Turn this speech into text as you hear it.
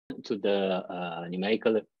to the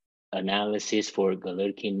numerical analysis for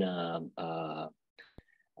Galerkin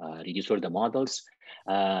reduced order models.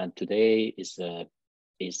 Today is a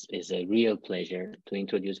real pleasure to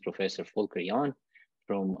introduce Professor Volker John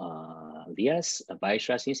from VIAS,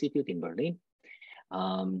 Weierstrass Institute in Berlin.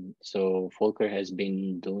 So Volker has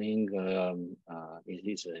been doing,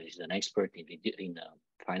 he's an expert in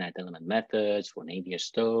finite element methods for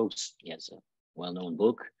Navier-Stokes. He has a well-known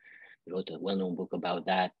book. He wrote a well-known book about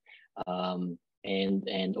that.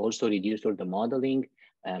 And also reduced order modeling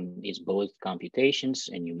is both computations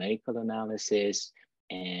and numerical analysis.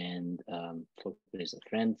 And Volker is a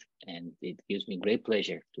friend, and it gives me great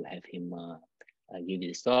pleasure to have him give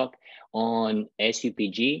this talk on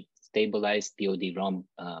SUPG-stabilized POD-ROM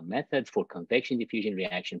method for convection diffusion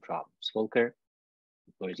reaction problems. Volker,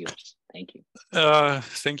 the floor is yours. Thank you.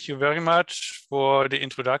 Thank you very much for the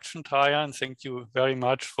introduction, Trajan. Thank you very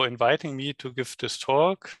much for inviting me to give this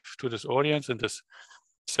talk to this audience in this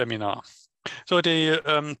seminar. So the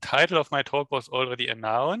title of my talk was already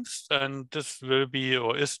announced, and this will be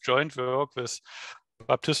or is joint work with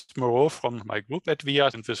Baptiste Moreau from my group at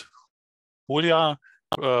VIAS and with Julia.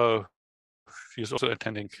 She is also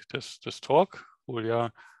attending this talk,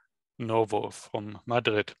 Julia Novo from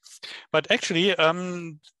Madrid. But actually,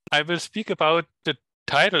 I will speak about the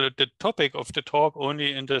title, the topic of the talk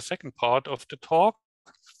only in the second part of the talk.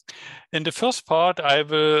 In the first part, I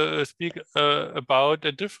will speak about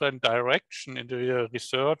a different direction in the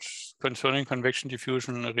research concerning convection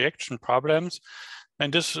diffusion reaction problems.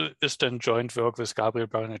 And this is then joint work with Gabriel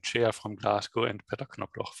Barnechea from Glasgow and Peter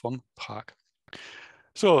Knobloch from Prague.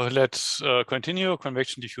 So let's continue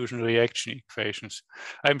convection diffusion reaction equations.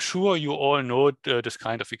 I'm sure you all know this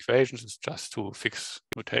kind of equations. It's just two fixed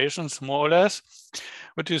notations, more or less.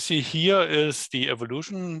 What you see here is the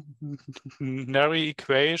evolutionary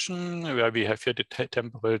equation, where we have here the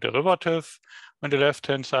temporal derivative. On the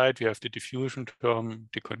left-hand side, we have the diffusion term,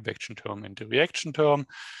 the convection term, and the reaction term.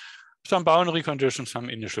 Some boundary conditions, some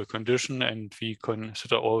initial condition, and we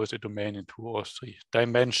consider always a domain in 2 or 3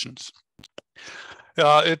 dimensions.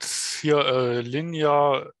 It's here a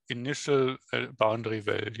linear initial boundary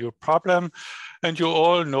value problem. And you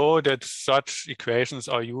all know that such equations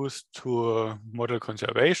are used to model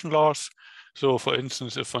conservation laws. So for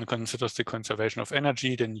instance, if one considers the conservation of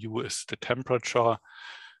energy, then U is the temperature,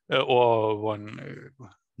 or one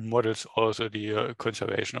models also the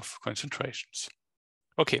conservation of concentrations.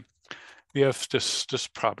 Okay, we have this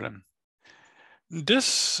problem.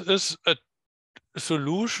 This is a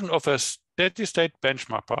solution of a steady-state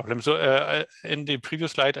benchmark problem. So in the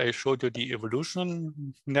previous slide, I showed you the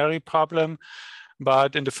evolutionary problem,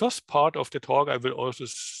 but in the first part of the talk, I will also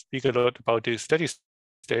speak a lot about the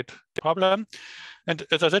steady-state problem. And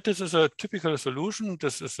as I said, this is a typical solution.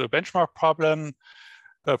 This is a benchmark problem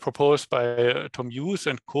proposed by Tom Hughes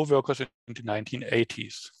and co-workers in the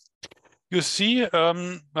 1980s. You see here,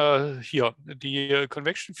 the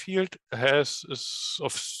convection field is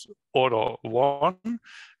of order 1,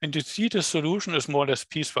 and you see the solution is more or less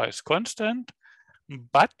piecewise constant,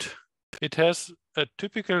 but it has a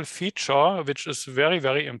typical feature which is very,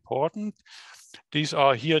 very important. These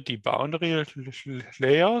are here the boundary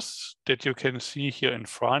layers that you can see here in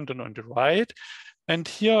front and on the right. And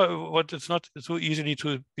here, what is not so easily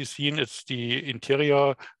to be seen is the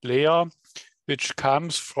interior layer, which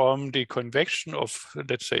comes from the convection of,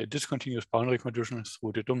 let's say, a discontinuous boundary condition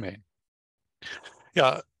through the domain.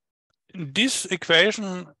 Yeah, this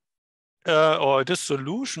equation or this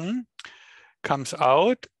solution comes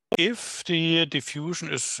out if the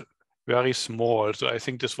diffusion is very small. So I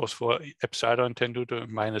think this was for epsilon 10 to the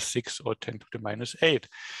 -6 or 10 to the -8.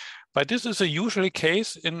 But this is a usual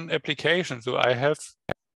case in application. So I have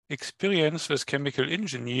experience with chemical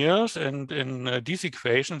engineers, and in these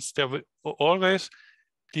equations, there will always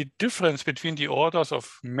the difference between the orders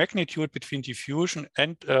of magnitude between diffusion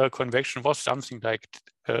and convection was something like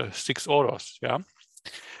 6 orders. Yeah,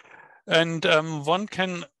 and one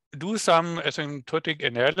can do some asymptotic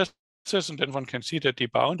analysis, and then one can see that the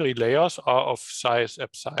boundary layers are of size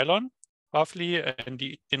epsilon, roughly, and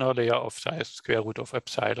the inner layer of size square root of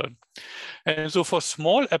epsilon. And so for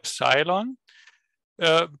small epsilon,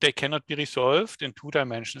 they cannot be resolved in 2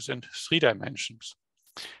 dimensions and 3 dimensions.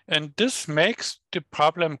 And this makes the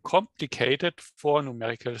problem complicated for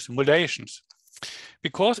numerical simulations,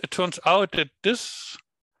 because it turns out that this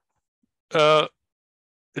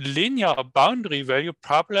linear boundary value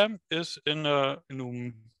problem is in a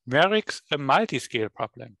numerics a multi-scale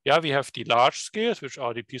problem. Yeah, we have the large scales, which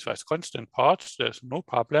are the piecewise constant parts. There's no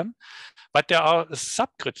problem. But there are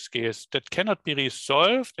subgrid scales that cannot be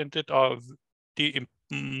resolved and that are the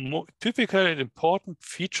typical and important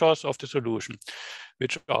features of the solution,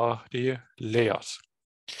 which are the layers.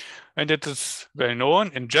 And it is well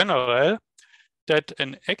known in general that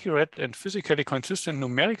an accurate and physically consistent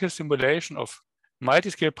numerical simulation of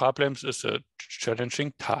multi-scale problems is a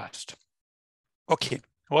challenging task. Okay,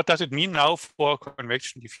 what does it mean now for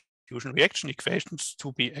convection-diffusion reaction equations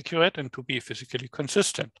to be accurate and to be physically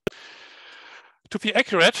consistent? To be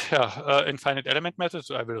accurate in finite element methods,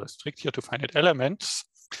 so I will restrict here to finite elements,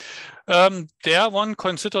 there one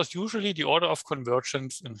considers usually the order of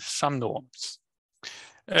convergence in some norms.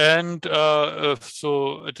 And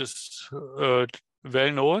so it is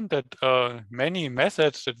well known that many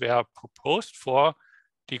methods that were proposed for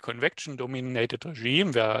the convection-dominated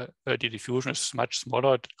regime, where the diffusion is much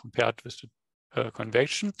smaller compared with the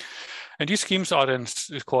convection. And these schemes are then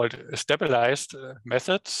called stabilized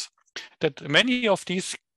methods, that many of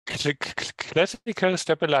these classical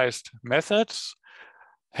stabilized methods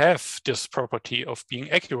have this property of being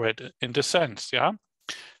accurate in the sense, yeah?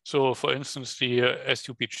 So for instance, the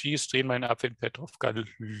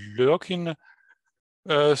SUPG-stabilized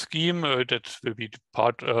scheme that will be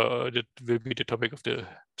the topic of the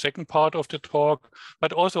second part of the talk,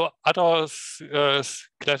 but also other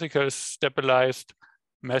classical stabilized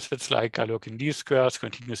methods like Galerkin least squares,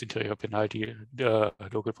 continuous interior penalty,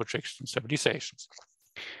 local projection stabilizations.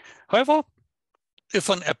 However, if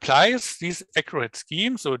one applies these accurate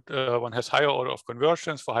schemes, so one has higher order of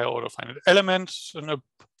convergence for higher order finite elements and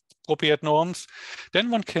appropriate norms, then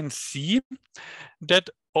one can see that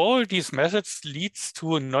all these methods leads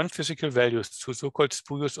to non-physical values, to so-called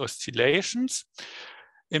spurious oscillations,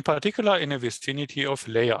 in particular in a vicinity of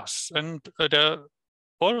layers. And they're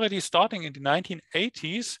already starting in the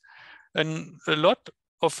 1980s, and a lot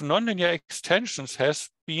of nonlinear extensions has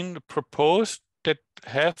been proposed that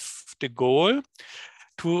have the goal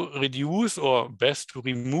to reduce, or best to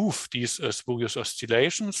remove, these spurious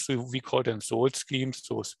oscillations. So we call them SOL schemes,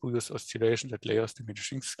 so spurious oscillations at layers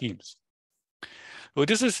diminishing schemes. So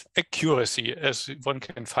this is accuracy as one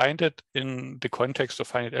can find it in the context of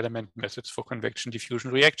finite element methods for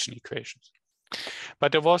convection-diffusion reaction equations.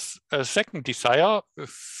 But there was a second desire,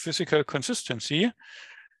 physical consistency.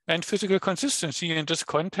 And physical consistency in this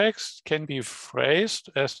context can be phrased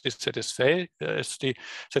as the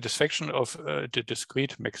satisfaction of the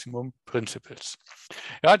discrete maximum principles.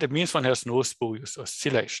 Yeah, that means one has no spurious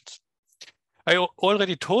oscillations. I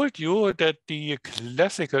already told you that the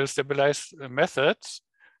classical stabilized methods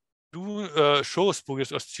do show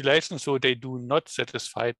spurious oscillations, so they do not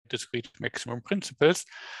satisfy discrete maximum principles.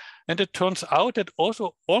 And it turns out that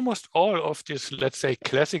also almost all of these, let's say,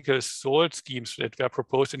 classical SOL schemes that were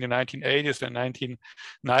proposed in the 1980s and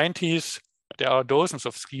 1990s, there are dozens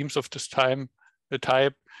of schemes of this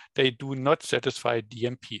type, they do not satisfy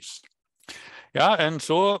DMPs. Yeah, and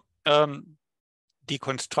so the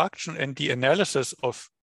construction and the analysis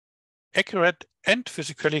of accurate and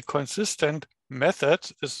physically consistent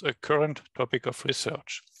methods is a current topic of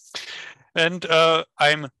research. And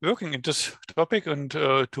I'm working in this topic, and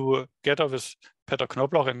together with Peter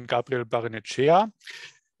Knobloch and Gabriel Barrenechea,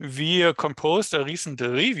 we composed a recent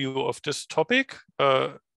review of this topic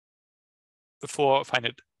for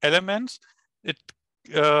finite elements. It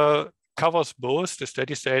covers both the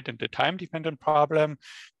steady state and the time-dependent problem.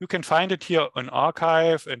 You can find it here on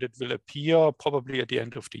arXiv, and it will appear probably at the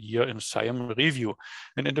end of the year in SIAM review.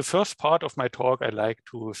 And in the first part of my talk, I'd like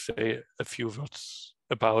to say a few words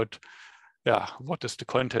about what is the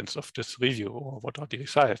contents of this review, or what are the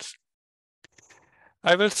results.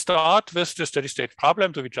 I will start with the steady state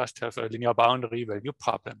problem. So we just have a linear boundary value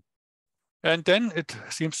problem. And then it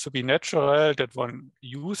seems to be natural that one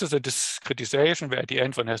uses a discretization where at the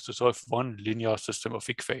end one has to solve one linear system of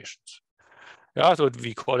equations. Yeah, so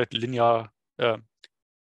we call it linear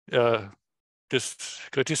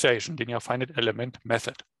discretization, linear finite element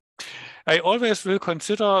method. I always will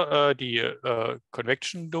consider the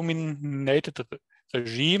convection-dominated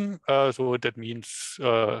regime, so that means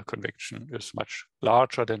convection is much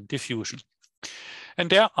larger than diffusion. And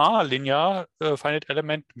there are linear finite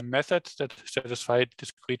element methods that satisfy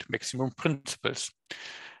discrete maximum principles.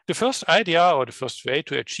 The first idea, or the first way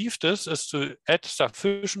to achieve this, is to add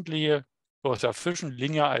sufficient linear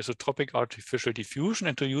isotropic artificial diffusion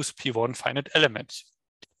and to use P1 finite elements.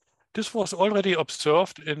 This was already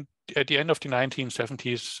observed at the end of the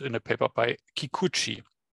 1970s in a paper by Kikuchi.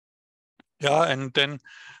 Yeah, and then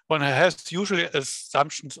one has usually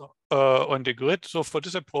assumptions on the grid. So for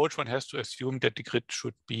this approach, one has to assume that the grid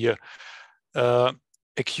should be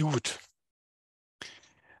acute.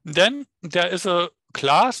 Then there is a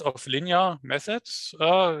class of linear methods,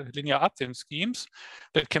 linear upwind schemes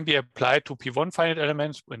that can be applied to P1 finite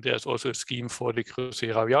elements. And there's also a scheme for the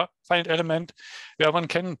Croce-Ravia finite element, where one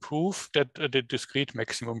can prove that the discrete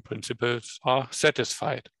maximum principles are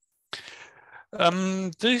satisfied.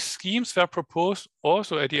 These schemes were proposed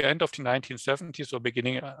also at the end of the 1970s or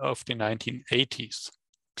beginning of the 1980s.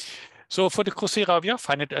 So for the Croce-Ravia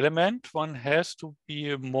finite element, one has to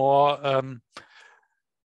be more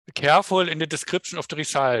careful in the description of the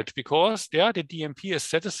result, because there the DMP is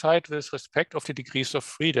satisfied with respect of the degrees of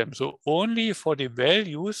freedom. So only for the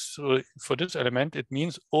values, so for this element, it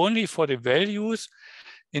means only for the values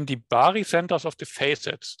in the barycenters of the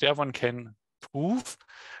facets. There one can prove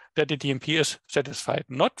that the DMP is satisfied,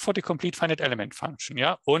 not for the complete finite element function,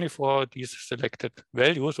 yeah, only for these selected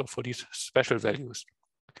values or for these special values.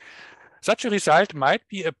 Such a result might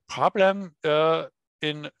be a problem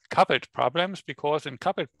in coupled problems, because in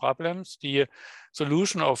coupled problems, the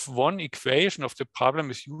solution of one equation of the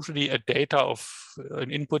problem is usually a data of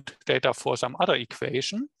an input data for some other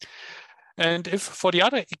equation. And if for the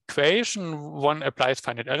other equation, one applies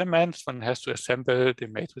finite elements, one has to assemble the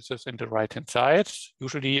matrices in the right-hand side,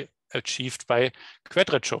 usually achieved by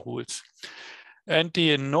quadrature rules. And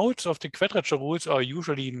the nodes of the quadrature rules are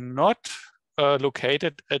usually not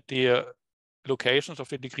located at the locations of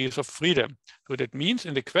the degrees of freedom. So that means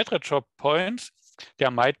in the quadrature points,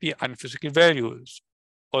 there might be unphysical values,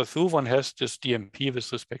 although one has this DMP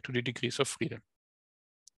with respect to the degrees of freedom.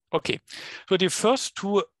 Okay, so the first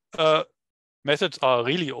two methods are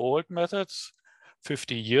really old methods,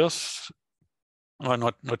 50 years, or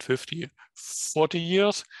not 50, 40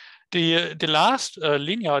 years. The last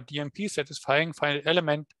linear DMP satisfying finite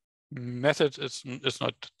element method is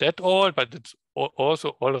not that old, but it's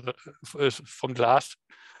also from the last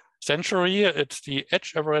century. It's the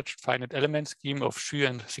edge average finite element scheme of Xu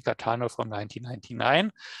and Cicatano from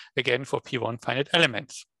 1999, again for P1 finite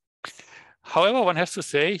elements. However, one has to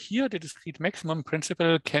say here the discrete maximum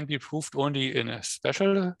principle can be proved only in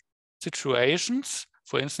special situations.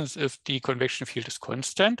 For instance, if the convection field is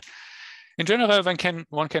constant. In general,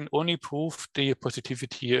 one can only prove the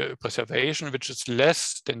positivity preservation, which is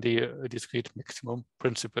less than the discrete maximum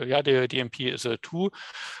principle. Yeah, the DMP is a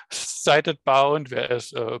two-sided bound,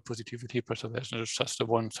 whereas positivity preservation is just a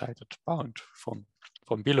one-sided bound from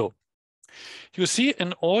below. You see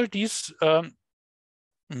in all these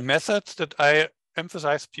methods that I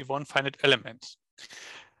emphasize P1 finite elements.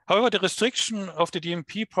 However, the restriction of the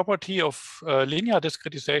DMP property of linear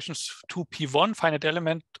discretizations to P1 finite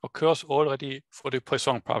element occurs already for the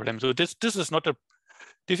Poisson problem. So this is not a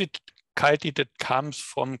difficulty that comes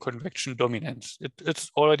from convection dominance. It's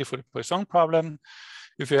already for the Poisson problem.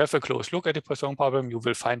 If you have a close look at the Poisson problem, you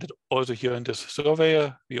will find it also here in this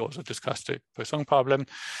survey. We also discussed the Poisson problem.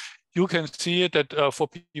 You can see that for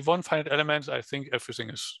P1 finite elements, I think everything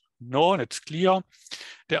is known, it's clear.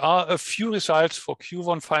 There are a few results for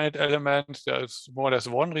Q1 finite elements. There is more or less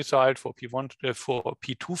one result for for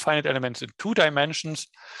P2 finite elements in 2 dimensions.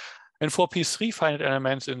 And for P3 finite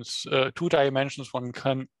elements in 2 dimensions, one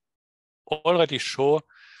can already show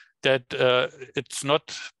that it's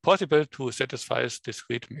not possible to satisfy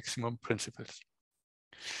discrete maximum principles.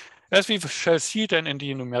 As we shall see then in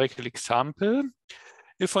the numerical example,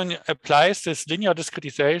 if one applies this linear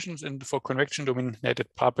discretizations for convection-dominated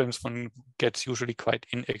problems, one gets usually quite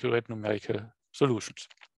inaccurate numerical solutions.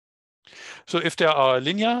 So if there are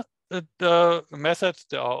linear methods,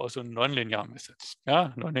 there are also nonlinear methods.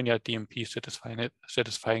 Yeah, nonlinear DMP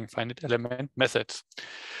satisfying finite element methods.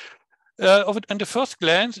 At the first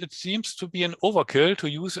glance, it seems to be an overkill to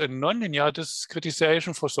use a nonlinear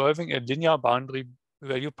discretization for solving a linear boundary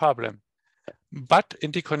value problem. But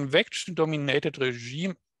in the convection-dominated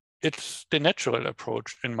regime, it's the natural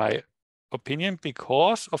approach, in my opinion,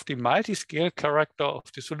 because of the multi-scale character of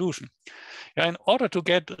the solution. Yeah, in order to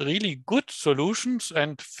get really good solutions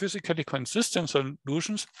and physically consistent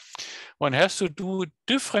solutions, one has to do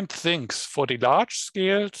different things for the large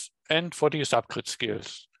scales and for the subgrid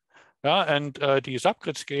scales. Yeah, and the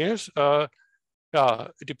subgrid scales,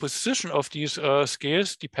 the position of these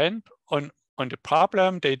scales depend on the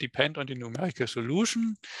problem, they depend on the numerical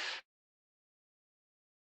solution.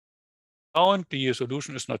 And the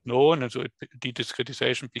solution is not known, and so the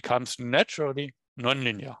discretization becomes naturally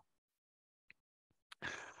nonlinear.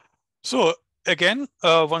 So again,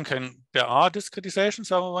 there are discretizations,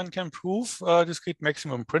 so one can prove discrete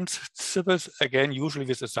maximum principles, again, usually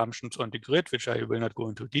with assumptions on the grid, which I will not go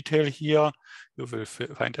into detail here. You will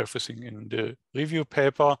find everything in the review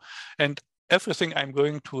paper. And everything I'm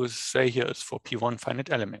going to say here is for P1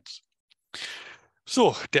 finite elements.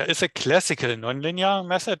 So there is a classical nonlinear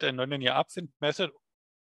method, a nonlinear upwind method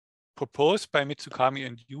proposed by Mitsukami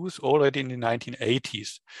and Hughes already in the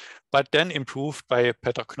 1980s, but then improved by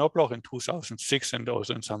Peter Knobloch in 2006 and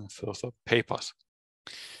also in some further papers.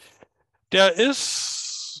 There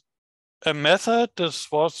is a method that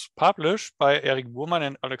was published by Eric Burman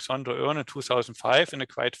and Alexandre Earn in 2005 in a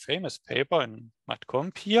quite famous paper in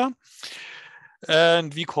MatComp here.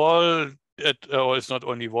 And we call it, or it's not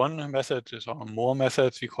only one method, there are more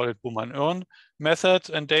methods. We call it Burman-Earn methods,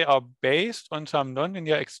 and they are based on some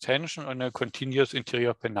nonlinear extension on a continuous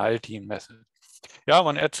interior penalty method. Yeah,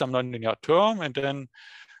 one adds some nonlinear term, and then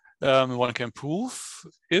one can prove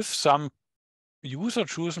if some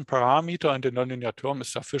user-chosen parameter in the nonlinear term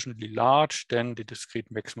is sufficiently large, then the discrete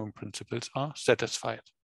maximum principles are satisfied.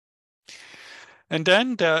 And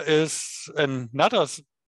then there is another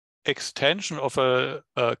extension of a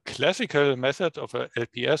classical method of a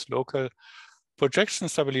LPS, local projection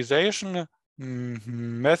stabilization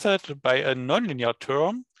method by a nonlinear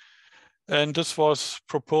term. And this was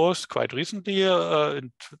proposed quite recently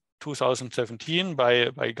in 2017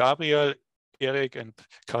 by Gabriel, Eric, and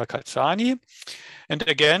Karakazani. And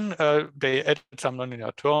again, they added some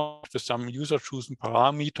nonlinear terms with some user-chosen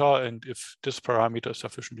parameter. And if this parameter is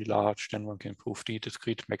sufficiently large, then one can prove the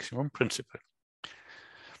discrete maximum principle.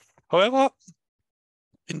 However,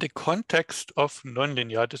 in the context of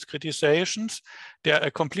nonlinear discretizations, there a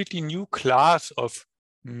completely new class of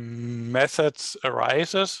methods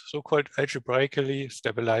arises, so-called algebraically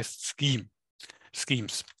stabilized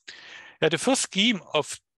schemes. Yeah, the first scheme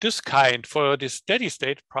of this kind for the steady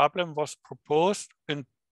state problem was proposed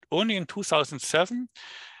only in 2007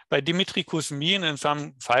 by Dimitri Kuzmin in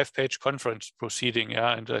some 5-page conference proceeding.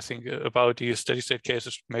 Yeah, and I think about the steady state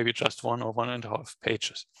cases, maybe just 1 or 1.5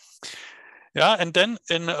 pages. Yeah, and then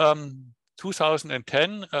in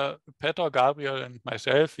 2010, Peter, Gabriel, and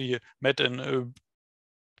myself, we met in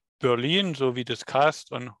Berlin. So we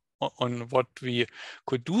discussed on what we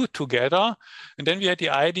could do together. And then we had the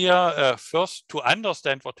idea first to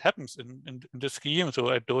understand what happens in the scheme.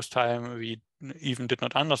 So at those time, we even did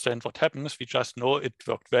not understand what happens. We just know it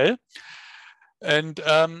worked well. And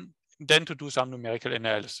then to do some numerical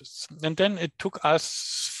analysis. And then it took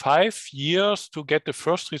us 5 years to get the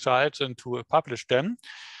first results and to publish them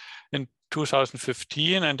in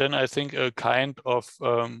 2015. And then I think a kind of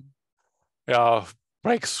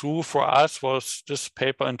breakthrough for us was this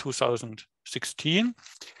paper in 2016.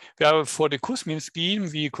 Where for the Kuzmin scheme,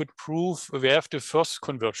 we could prove, we have the first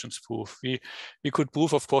convergence proof. We could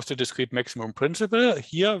prove, of course, the discrete maximum principle.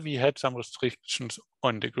 Here we had some restrictions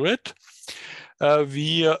on the grid.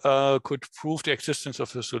 We could prove the existence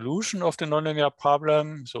of the solution of the nonlinear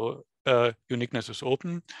problem. So uniqueness is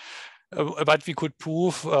open. But we could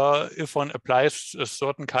prove if one applies a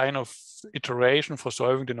certain kind of iteration for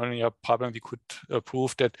solving the nonlinear problem, we could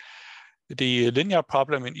prove that the linear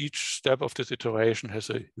problem in each step of this iteration has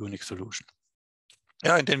a unique solution.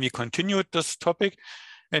 Yeah, and then we continued this topic.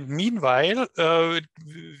 And meanwhile,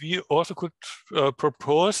 we also could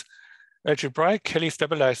propose algebraically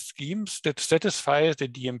stabilized schemes that satisfy the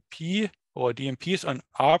DMP or DMPs on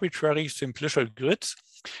arbitrary simplicial grids.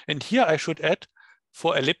 And here I should add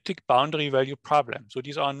for elliptic boundary value problem. So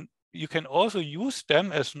these are, you can also use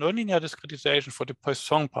them as nonlinear discretization for the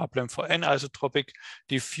Poisson problem, for anisotropic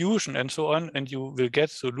diffusion and so on, and you will get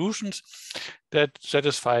solutions that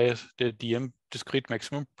satisfy the discrete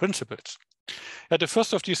maximum principles. The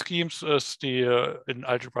first of these schemes is the an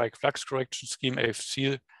algebraic flux correction scheme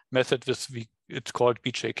AFC method with it's called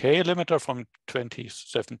BJK limiter from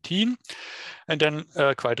 2017. And then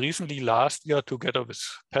quite recently, last year, together with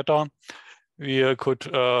Peter, we could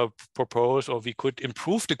propose, or we could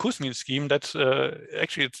improve the Kuzmin scheme. That's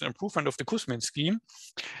actually, it's an improvement of the Kuzmin scheme.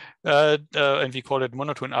 And we call it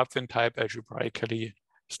monotone upwind type algebraically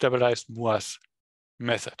stabilized Moores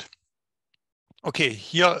method. Okay,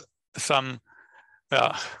 here some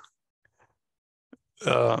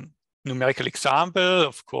numerical example.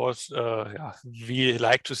 Of course, we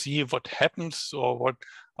like to see what happens or what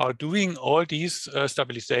are doing all these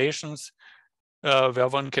stabilizations where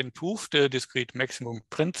one can prove the discrete maximum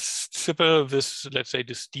principle with, let's say,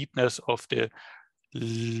 the steepness of the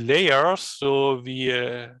layers. So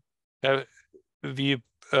we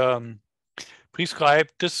prescribe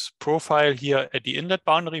this profile here at the inlet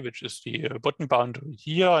boundary, which is the bottom boundary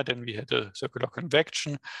here. Then we had a circular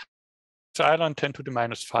convection. Epsilon 10 to the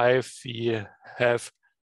 -5. We have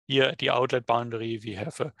here at the outlet boundary, we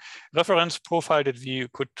have a reference profile that we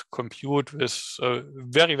could compute with a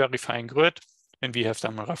very, very fine grid. And we have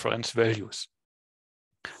some reference values.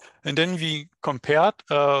 And then we compared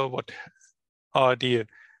what the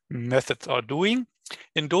methods are doing.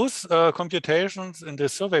 In those computations in the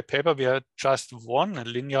survey paper, we had just one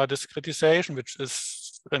linear discretization, which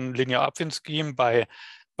is a linear upwind scheme by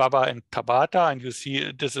Baba and Tabata. And you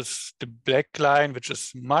see this is the black line, which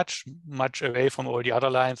is much, much away from all the other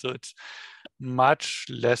lines. So it's much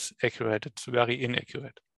less accurate. It's very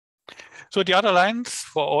inaccurate. So the other lines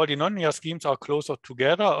for all the nonlinear schemes are closer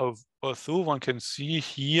together. Although one can see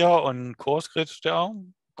here on coarse grids, there are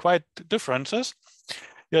quite differences.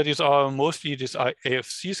 Yeah, these are mostly these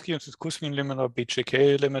AFC schemes, this Kuzmin limiter,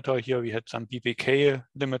 BJK limiter. Here we had some BBK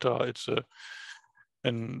limiter. It's a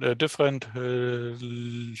different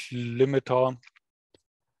limiter,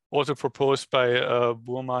 also proposed by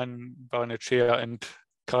Burman, Barnechea, and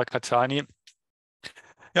Karakazani.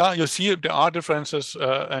 Yeah, you see there are differences,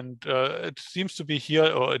 and it seems to be here,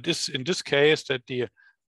 or it is in this case, that the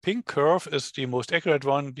pink curve is the most accurate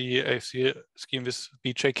one, the AFC scheme with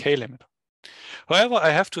BJK limiter. However, I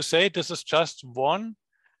have to say this is just one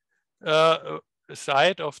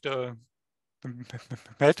side of the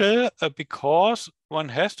metal, because one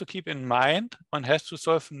has to keep in mind one has to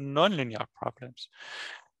solve nonlinear problems.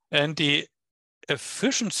 And the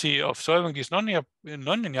efficiency of solving these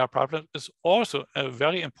nonlinear problems is also a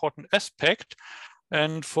very important aspect.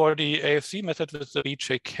 And for the AFC method with the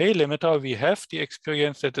BJK limiter, we have the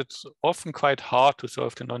experience that it's often quite hard to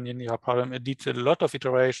solve the nonlinear problem. It needs a lot of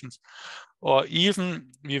iterations, or even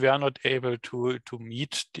we were not able to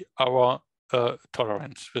meet our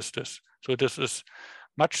tolerance with this. So this is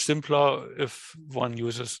much simpler if one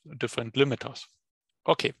uses different limiters.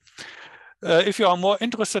 Okay. If you are more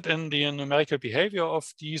interested in the numerical behavior of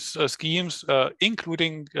these schemes,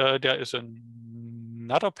 including there is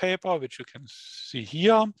another paper which you can see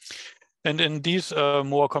here. And in these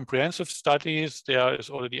more comprehensive studies, there is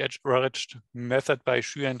already averaged method by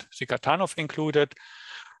Xu and Sikatanov included,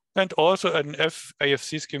 and also an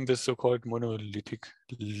AFC scheme with so-called monolithic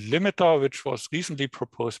limiter, which was recently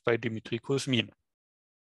proposed by Dmitry Kuzmin.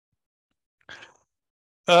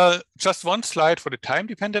 Just one slide for the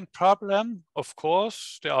time-dependent problem. Of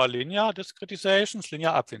course, there are linear discretizations, linear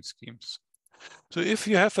upwind schemes. So if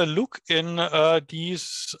you have a look in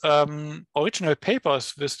these original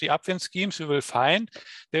papers with the upwind schemes, you will find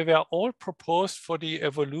they were all proposed for the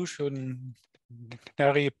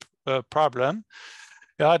evolutionary problem.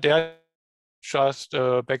 Yeah, they're just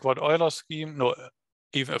a backward Euler scheme, no,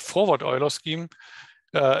 even a forward Euler scheme.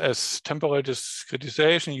 As temporal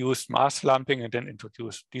discretization, used mass lumping, and then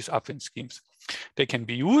introduced these upwind schemes. They can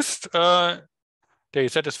be used. They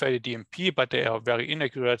satisfy the DMP, but they are very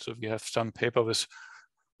inaccurate. So we have some paper with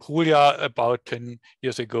Julia about 10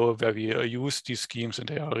 years ago where we used these schemes, and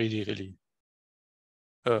they are really, really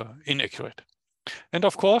inaccurate. And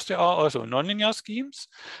of course, there are also nonlinear schemes,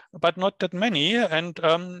 but not that many. And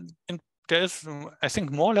there is, I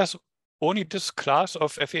think, more or less only this class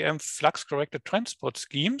of FEM flux-corrected transport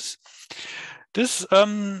schemes. This,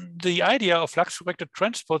 the idea of flux-corrected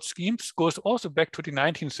transport schemes goes also back to the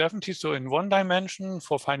 1970s, so in one dimension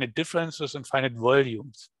for finite differences and finite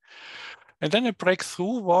volumes. And then a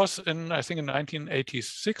breakthrough was in, I think, in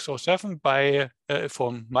 1986 or 7 by,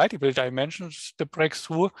 for multiple dimensions, the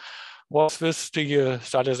breakthrough was with the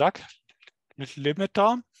Salazar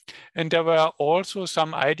limiter. And there were also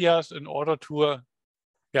some ideas in order to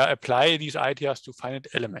apply these ideas to finite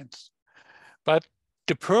elements. But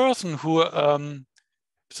the person who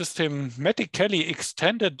systematically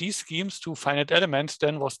extended these schemes to finite elements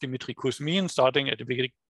then was Dmitry Kuzmin, starting at the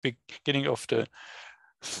beginning of the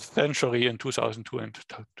century in 2002 and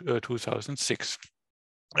 2006.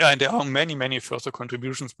 And there are many, many further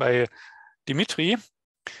contributions by Dmitry.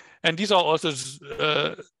 And these are also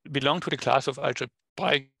belong to the class of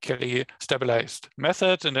algebraically stabilized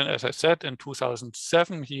methods. And then, as I said, in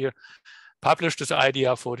 2007, he published this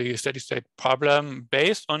idea for the steady state problem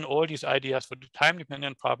based on all these ideas for the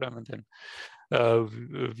time-dependent problem. And then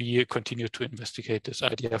we continue to investigate this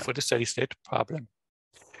idea for the steady state problem.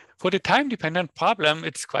 For the time-dependent problem,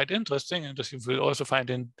 it's quite interesting, and this you will also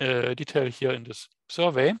find in detail here in this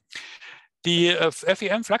survey. The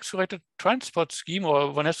FEM flux-corrected transport scheme,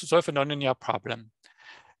 or one has to solve a nonlinear problem.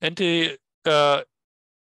 And the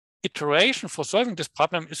iteration for solving this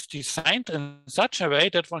problem is designed in such a way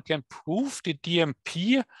that one can prove the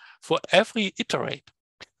DMP for every iterate.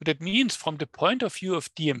 That means from the point of view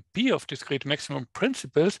of DMP, of discrete maximum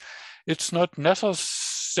principles, it's not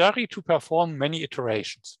necessary to perform many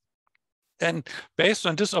iterations. And based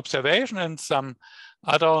on this observation and some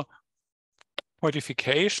other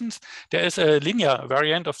modifications, there is a linear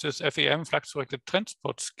variant of this FEM flux-corrected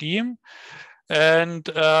transport scheme. And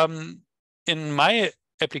in my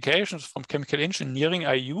applications from chemical engineering,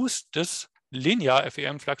 I used this linear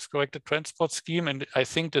FEM flux-corrected transport scheme. And I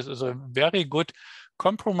think this is a very good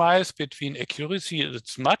compromise between accuracy,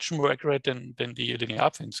 it's much more accurate than the linear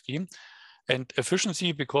upwind scheme, and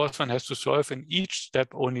efficiency, because one has to solve in each step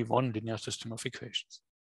only one linear system of equations.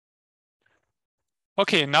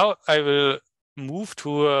 Okay, now I will move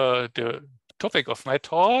to the topic of my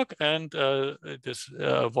talk, and this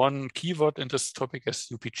one keyword in this topic is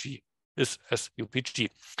SUPG.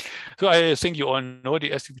 So I think you all know the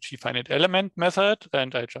SUPG finite element method,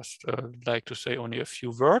 and I just like to say only a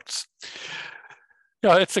few words.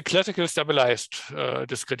 Yeah, it's a classical stabilized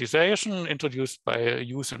discretization introduced by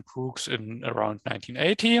Hughes and Brooks in around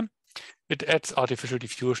 1980. It adds artificial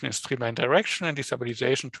diffusion in streamline direction, and the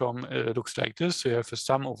stabilization term looks like this. You have a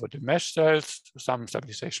sum over the mesh cells, some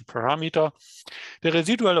stabilization parameter, the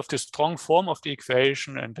residual of the strong form of the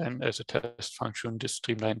equation, and then as a test function, the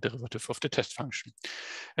streamline derivative of the test function.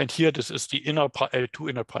 And here, this is the inner L2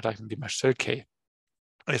 inner product in the mesh cell K.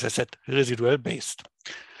 As I said, residual based.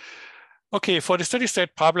 Okay, for the steady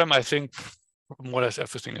state problem, I think more or less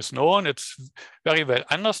everything is known. It's very well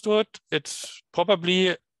understood. It's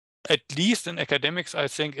probably, at least in academics, I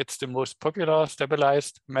think it's the most popular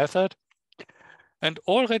stabilized method. And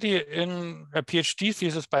already in a PhD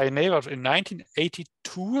thesis by a neighbor in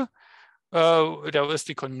 1982, there was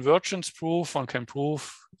the convergence proof. One can prove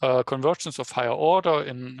convergence of higher order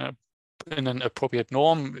in an appropriate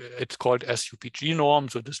norm. It's called SUPG norm.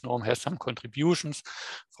 So this norm has some contributions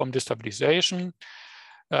from the stabilization,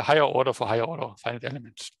 higher order for higher order finite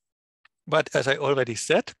elements. But as I already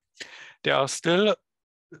said, there are still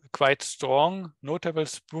quite strong, notable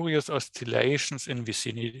spurious oscillations in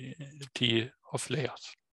vicinity of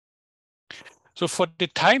layers. So for the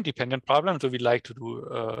time-dependent problem, so we like to do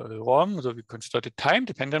ROM, so we consider the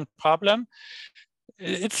time-dependent problem,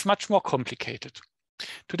 it's much more complicated.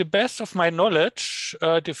 To the best of my knowledge,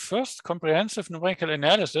 the first comprehensive numerical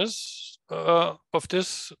analysis of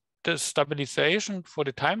this stabilization for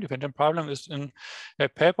the time-dependent problem is in a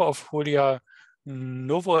paper of Julia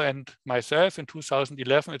Novo and myself in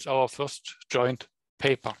 2011. It's our first joint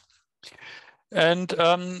paper. And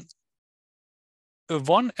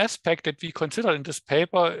one aspect that we consider in this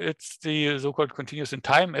paper, it's the so-called continuous in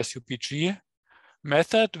time SUPG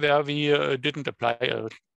method, where we didn't apply a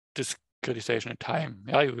discretization in time.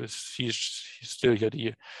 Yeah, you will see still here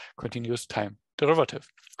the continuous time derivative.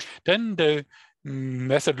 Then the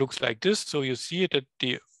method looks like this. So you see that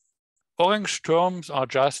the orange terms are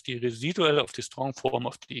just the residual of the strong form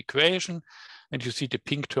of the equation. And you see the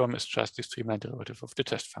pink term is just the streamline derivative of the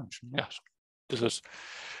test function. Yes, this is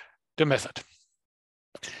the method.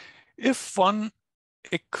 If one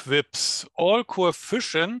equips all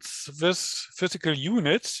coefficients with physical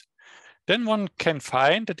units, then one can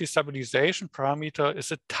find that the stabilization parameter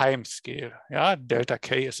is a time scale. Yeah, delta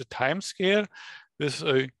K is a time scale with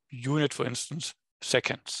a unit, for instance,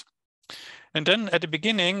 seconds. And then at the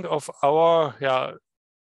beginning of our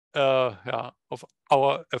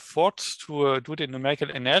efforts to do the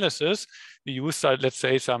numerical analysis, we use, let's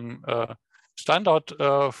say, some standard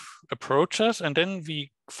approaches, and then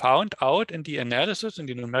we found out in the analysis, in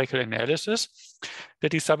the numerical analysis,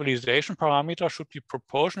 that the stabilization parameter should be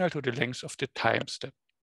proportional to the length of the time step.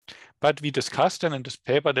 But we discussed then in this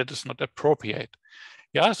paper that is not appropriate.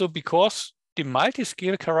 Yeah, so because the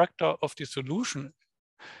multi-scale character of the solution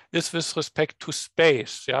is with respect to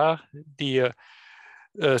space. Yeah, the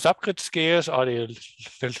subgrid scales are the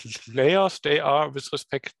layers, they are with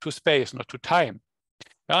respect to space, not to time.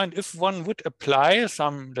 Yeah, and if one would apply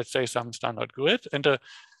some, let's say, some standard grid and a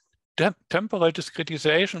temporal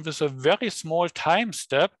discretization with a very small time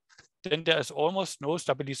step, then there is almost no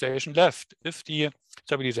stabilization left if the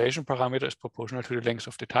stabilization parameter is proportional to the length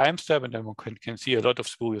of the time step, and then one can see a lot of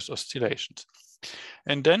spurious oscillations.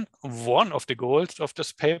 And then one of the goals of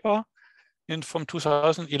this paper from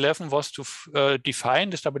 2011 was to define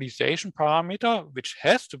the stabilization parameter, which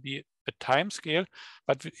has to be a time scale,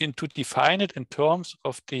 but to define it in terms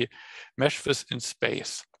of the mesh width in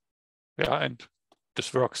space. Yeah, and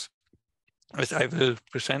this works, as I will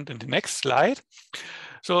present in the next slide.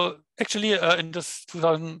 So actually, in this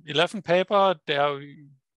 2011 paper, there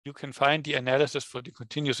you can find the analysis for the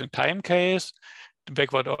continuous in time case, the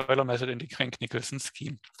backward Euler method, and the Crank-Nicholson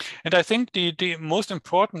scheme. And I think the most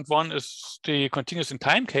important one is the continuous in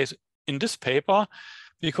time case in this paper,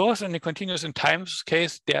 because in the continuous in time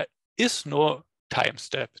case, there is no time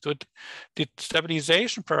step. So the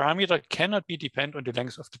stabilization parameter cannot be dependent on the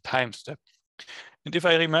length of the time step. And if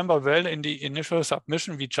I remember well, in the initial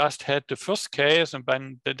submission, we just had the first case, and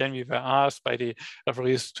then we were asked by the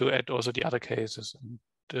referees to add also the other cases, and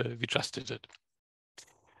we just did it.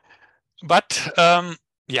 But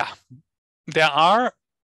yeah, there are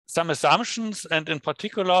some assumptions, and in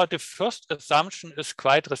particular, the first assumption is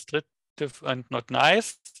quite restrictive and not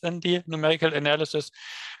nice in the numerical analysis,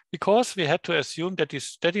 because we had to assume that the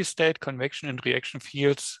steady state convection and reaction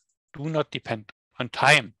fields do not depend on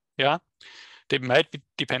time. Yeah, they might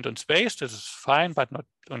depend on space. This is fine, but not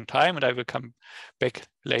on time. And I will come back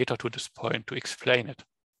later to this point to explain it.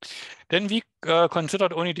 Then we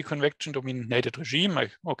considered only the convection-dominated regime.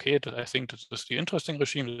 Okay, I think this is the interesting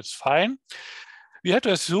regime. It's fine. We had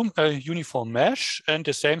to assume a uniform mesh and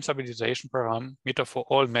the same stabilization parameter for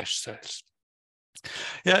all mesh cells.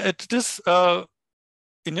 Yeah, at this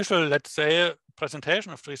initial, let's say,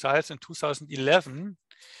 presentation of the results in 2011,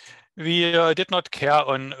 we did not care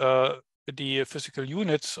on the physical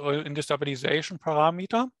units in the stabilization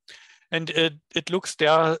parameter. And it looks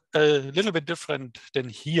there a little bit different than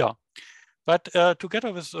here. But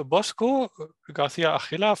together with Bosco, Garcia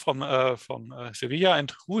Achilla from Sevilla,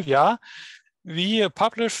 and Julia, we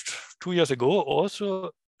published 2 years ago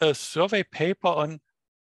also a survey paper on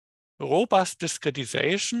robust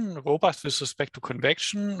discretization, robust with respect to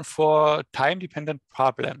convection for time-dependent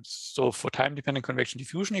problems. So for time-dependent convection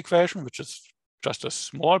diffusion equation, which is just a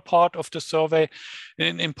small part of the survey,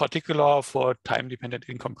 and in particular for time-dependent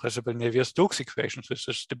incompressible Navier-Stokes equations, which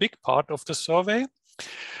is the big part of the survey.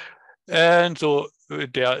 And so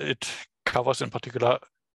there it covers in particular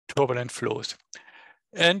turbulent flows.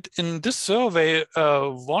 And in this survey,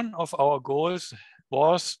 one of our goals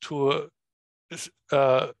was to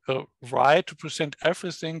to present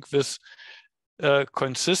everything with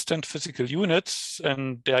consistent physical units,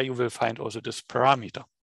 and there you will find also this parameter.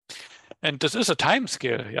 And this is a time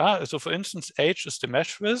scale, yeah. So for instance, h is the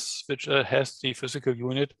mesh width, which has the physical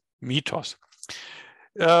unit meters.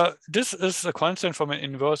 This is a constant from an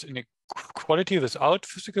inverse inequality without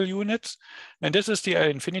physical units, and this is the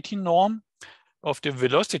infinity norm of the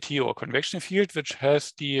velocity or convection field, which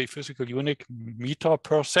has the physical unit meter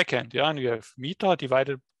per second. Yeah, and you have meter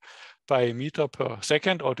divided by meter per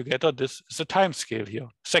second. Altogether, this is a time scale here,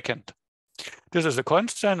 second. This is a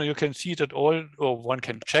constant, and you can see that all, or one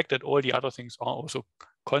can check that all the other things are also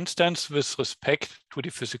constants with respect to the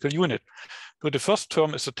physical unit. So the first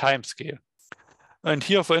term is a time scale. And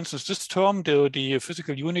here, for instance, this term, the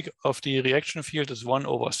physical unit of the reaction field is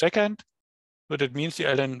 1/second. So that means the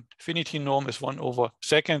infinity norm is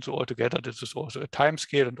 1/second. So altogether, this is also a time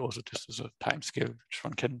scale, and also this is a time scale which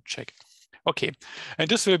one can check. Okay, and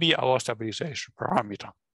this will be our stabilization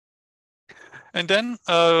parameter. And then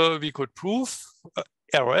we could prove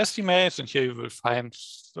error estimates, and here you will find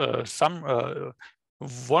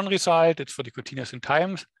one result. It's for the continuous in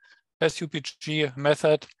time SUPG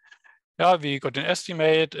method. Yeah, we got an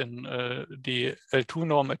estimate in the L2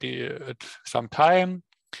 norm at some time,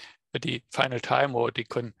 at the final time or the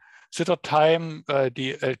considered time,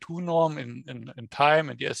 the L2 norm in time,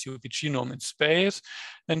 and the SUPG norm in space.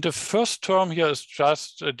 And the first term here is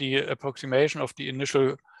just the approximation of the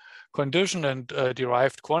initial condition and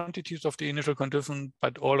derived quantities of the initial condition,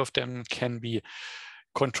 but all of them can be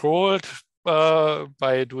controlled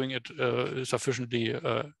by doing it sufficiently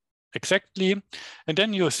exactly. And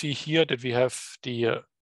then you see here that we have the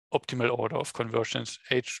optimal order of convergence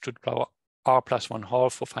h to the power r plus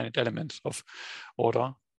 1/2 for finite elements of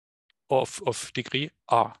order of degree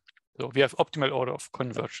r. So we have optimal order of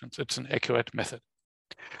convergence. It's an accurate method.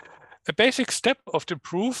 A basic step of the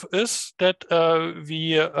proof is that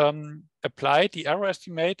we apply the error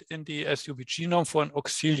estimate in the SUPG norm for an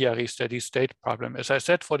auxiliary steady state problem. As I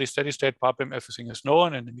said, for the steady state problem, everything is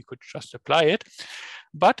known, and we could just apply it.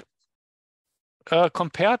 But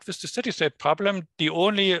compared with the steady state problem, the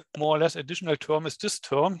only more or less additional term is this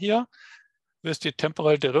term here with the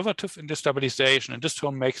temporal derivative in the stabilization. And this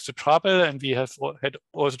term makes the trouble, and we have had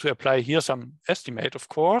also to apply here some estimate, of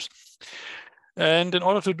course. And in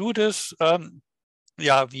order to do this,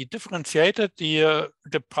 yeah, we differentiated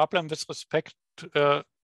the problem with respect to,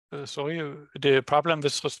 the problem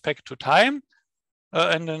with respect to time,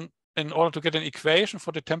 and then in order to get an equation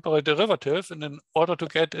for the temporal derivative, and in order to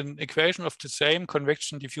get an equation of the same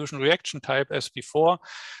convection diffusion reaction type as before,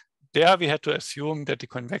 there we had to assume that the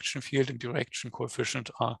convection field and direction coefficient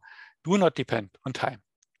do not depend on time.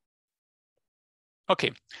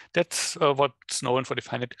 Okay, that's what's known for the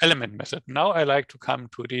finite element method. Now I like to come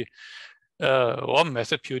to the ROM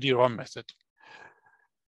method, POD-ROM method.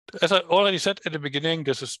 As I already said at the beginning,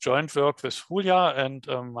 this is joint work with Julia and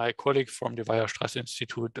my colleague from the Weierstrass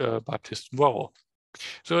Institute, Baptiste Moreau.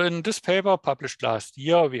 So in this paper published last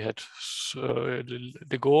year, we had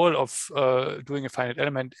the goal of doing a finite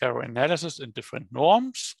element error analysis in different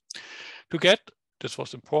norms to get this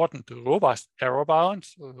was important, the robust error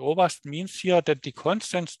bounds. Robust means here that the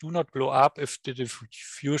constants do not blow up if the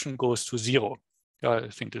diffusion goes to 0. I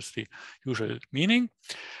think this is the usual meaning.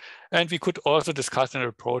 And we could also discuss an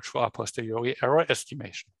approach for a posteriori error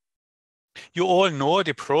estimation. You all know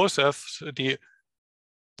the process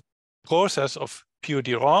of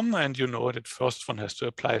POD-ROM, and you know that first one has to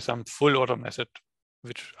apply some full order method,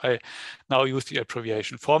 which I now use the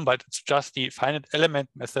abbreviation form, but it's just the finite element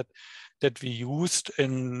method that we used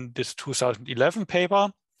in this 2011 paper.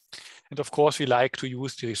 And of course, we like to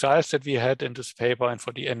use the results that we had in this paper, and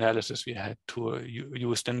for the analysis, we had to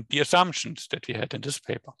use then the assumptions that we had in this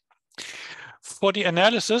paper. For the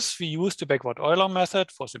analysis, we used the backward-Euler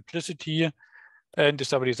method for simplicity and the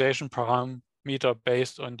stabilization parameter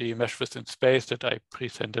based on the mesh within space that I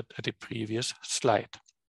presented at the previous slide.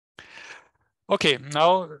 Okay,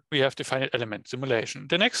 now we have the finite element simulation.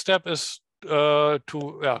 The next step is to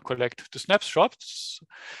collect the snapshots.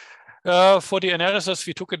 For the analysis,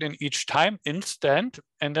 we took it in each time instant,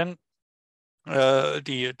 and then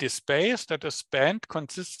the space that is spanned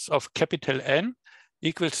consists of capital N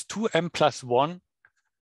equals 2m plus 1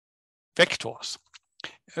 vectors,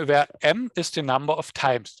 where m is the number of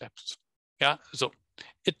time steps. Yeah, so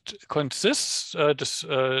it consists, this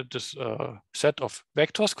set of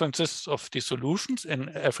vectors consists of the solutions in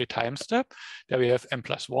every time step. There we have m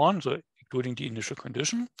plus 1, so including the initial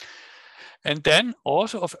condition. And then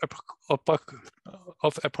also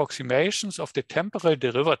of approximations of the temporal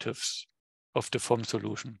derivatives of the form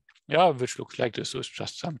solution. Yeah, which looks like this is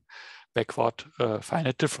just some backward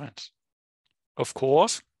finite difference. Of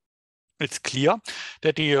course, it's clear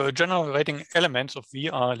that the generating elements of V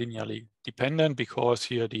are linearly dependent, because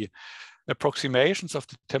here the approximations of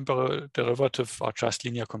the temporal derivative are just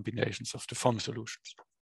linear combinations of the form solutions.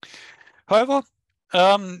 However,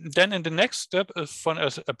 then in the next step, if one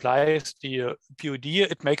applies the POD,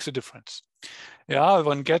 it makes a difference. Yeah,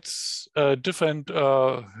 one gets a different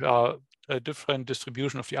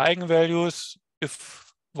distribution of the eigenvalues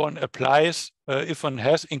if one applies, if one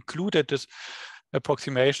has included this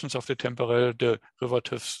approximations of the temporal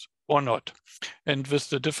derivatives or not. And with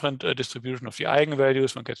the different distribution of the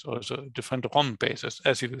eigenvalues, one gets also different ROM bases,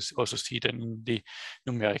 as you will also see then in the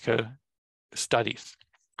numerical studies.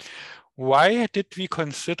 Why did we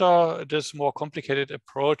consider this more complicated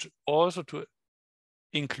approach also to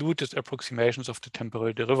include these approximations of the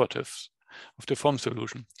temporal derivatives of the form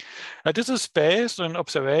solution? This is based on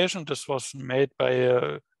observation. This was made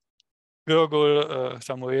by Virgul,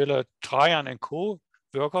 Samuele, Trajan, and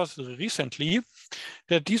co-workers recently,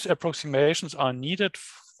 that these approximations are needed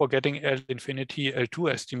for getting L infinity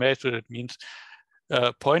L2 estimates. So that means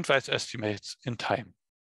pointwise estimates in time.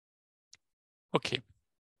 Okay,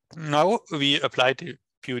 now we apply the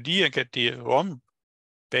POD and get the ROM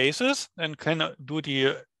basis and can do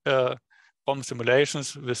the ROM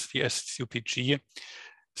simulations with the SUPG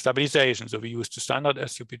stabilization. So we use the standard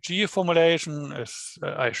SUPG formulation, as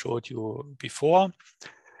I showed you before,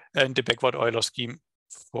 and the backward Euler scheme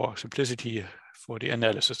for simplicity for the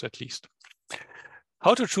analysis at least.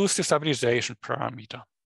 How to choose the stabilization parameter?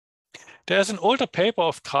 There's an older paper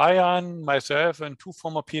of Trajan, myself, and 2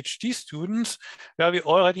 former PhD students where we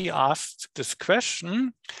already asked this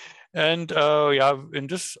question. And in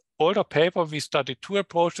this older paper, we studied 2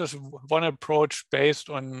 approaches. One approach based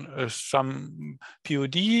on some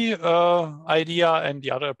POD idea, and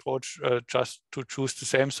the other approach just to choose the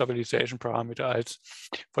same stabilization parameter as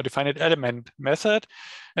for the finite element method.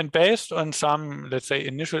 And based on some, let's say,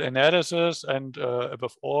 initial analysis and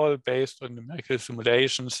above all based on numerical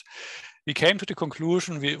simulations, we came to the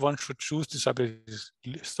conclusion one should choose the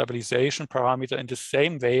stabilization parameter in the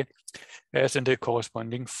same way as in the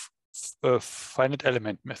corresponding finite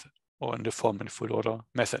element method, or in the form and full order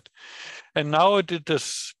method. And now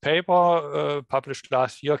this paper published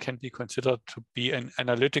last year can be considered to be an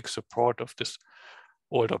analytic support of this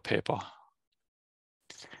older paper.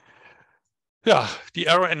 Yeah, the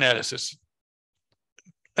error analysis.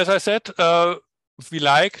 As I said, we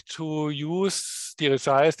like to use the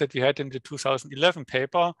results that we had in the 2011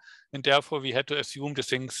 paper, and therefore we had to assume the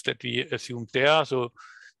things that we assumed there. So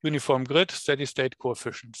uniform grid, steady state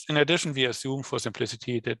coefficients. In addition, we assume for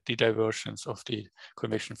simplicity that the divergence of the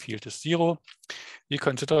convection field is 0. We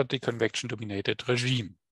consider the convection dominated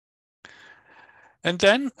regime. And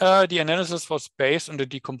then the analysis was based on the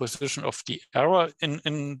decomposition of the error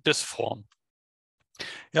in this form.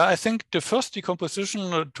 Yeah, I think the first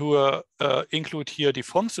decomposition to include here the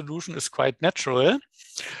form solution is quite natural.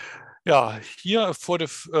 Yeah, here for the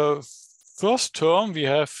first term, we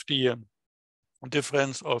have the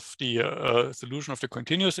difference of the solution of the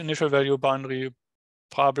continuous initial value boundary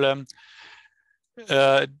problem.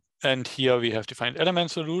 And here we have defined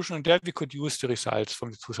element solution, and there we could use the results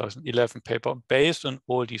from the 2011 paper based on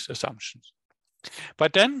all these assumptions.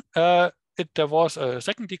 But then there was a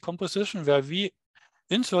second decomposition where we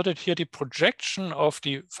inserted here the projection of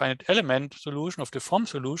the finite element solution, of the form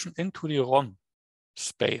solution, into the ROM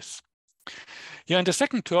space. Here, and the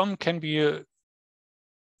second term can be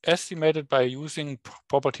estimated by using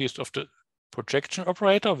properties of the projection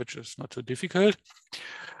operator, which is not so difficult.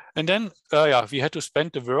 And then, we had to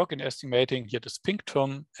spend the work in estimating here this pink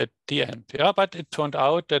term at the end. Yeah, but it turned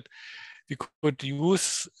out that we could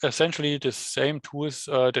use essentially the same tools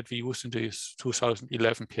that we used in this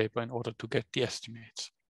 2011 paper in order to get the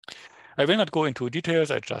estimates. I will not go into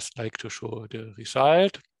details. I just like to show the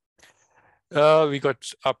result. We got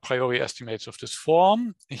a priori estimates of this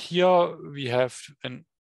form. Here we have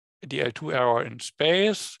the L2 error in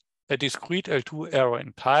space, a discrete L2 error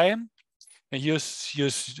in time. And you see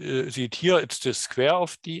it here, it's the square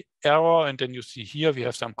of the error. And then you see here, we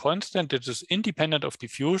have some constant that is independent of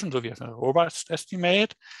diffusion. So we have a robust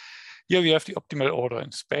estimate. Here we have the optimal order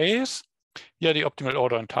in space. Here the optimal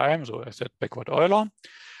order in time. So I said backward Euler.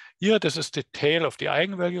 Here, this is the tail of the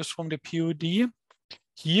eigenvalues from the POD.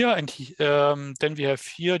 Here, and then we have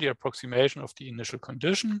here the approximation of the initial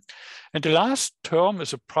condition. And the last term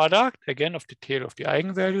is a product, again, of the tail of the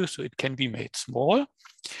eigenvalue, so it can be made small.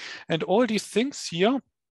 And all these things here,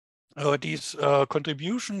 these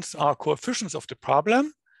contributions are coefficients of the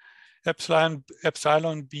problem,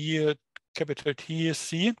 epsilon b, capital T,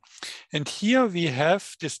 C. And here we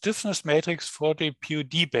have the stiffness matrix for the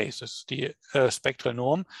POD basis, the spectral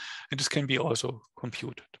norm, and this can be also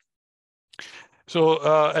computed. So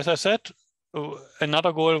as I said,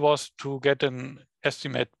 another goal was to get an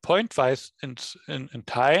estimate pointwise in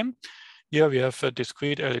time. Here we have a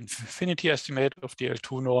discrete L infinity estimate of the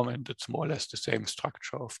L2 norm, and it's more or less the same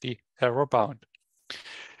structure of the error bound.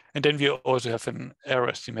 And then we also have an error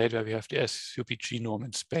estimate where we have the SUPG norm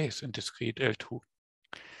in space and discrete L2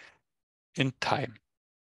 in time.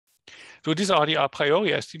 So these are the a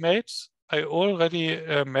priori estimates. I already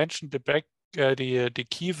mentioned the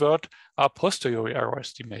keyword a posteriori error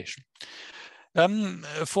estimation.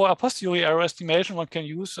 For a posteriori error estimation, one can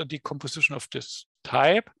use a decomposition of this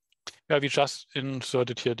type, where we just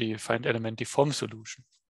inserted here the finite element deform solution.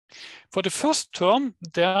 For the first term,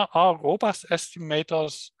 there are robust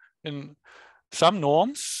estimators in some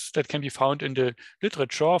norms that can be found in the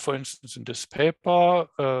literature. For instance, in this paper,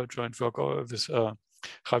 joint work with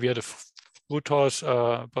Javier de Frutos,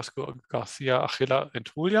 Bosco Garcia, Achilla, and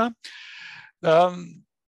Julia.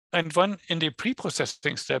 And one in the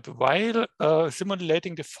pre-processing step, while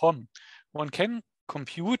simulating the form, one can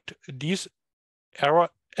compute these error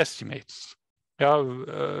estimates,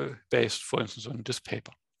 based, for instance, on this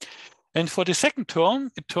paper. And for the second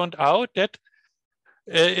term, it turned out that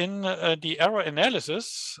in the error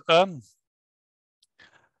analysis,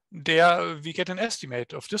 there we get an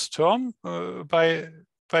estimate of this term by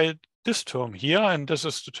this term here, and this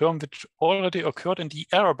is the term which already occurred in the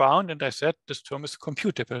error bound, and I said this term is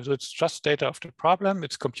computable. So it's just data of the problem.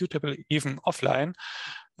 It's computable even offline.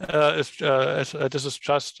 This is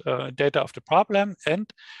just data of the problem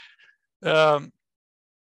and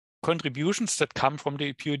contributions that come from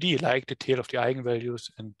the POD, like the tail of the eigenvalues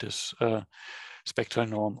and this spectral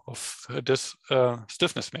norm of this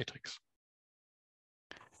stiffness matrix.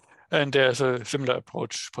 And there's a similar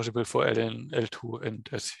approach possible for LN, L2, and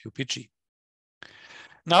SUPG.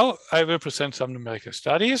 Now I will present some numerical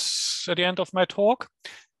studies at the end of my talk.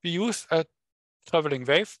 We use a traveling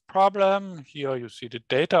wave problem. Here you see the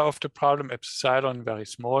data of the problem, epsilon very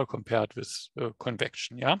small compared with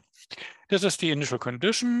convection. Yeah, this is the initial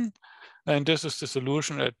condition, and this is the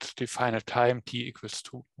solution at the final time t equals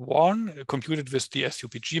to 1, computed with the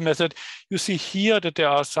SUPG method. You see here that there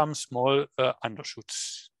are some small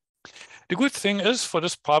undershoots. The good thing is, for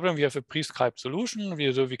this problem, we have a prescribed solution,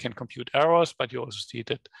 so we can compute errors, but you also see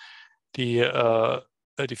that the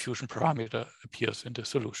diffusion parameter appears in the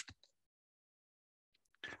solution.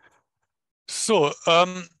 So,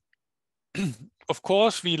 of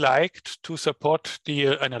course, we liked to support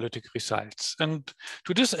the analytic results. And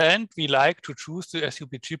to this end, we like to choose the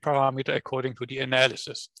SUPG parameter according to the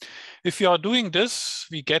analysis. If you are doing this,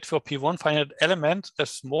 we get for P1 finite element a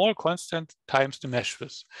small constant times the mesh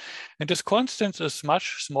width. And this constant is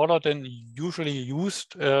much smaller than usually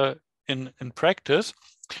used in practice.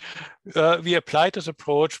 We applied this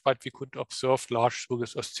approach, but we could observe large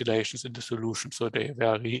Lagrange oscillations in the solution. So they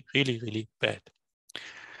were really bad.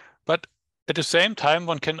 But at the same time,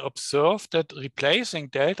 one can observe that replacing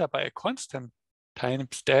delta by a constant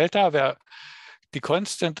times delta, where the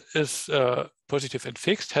constant is positive and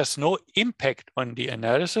fixed, has no impact on the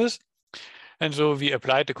analysis. And so we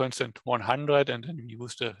applied the constant 100, and then we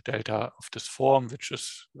used the delta of this form, which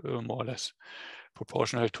is more or less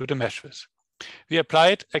proportional to the mesh width. We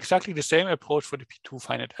applied exactly the same approach for the P2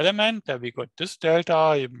 finite element. There we got this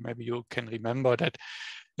delta. Maybe you can remember that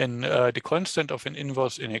then the constant of an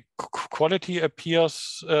inverse inequality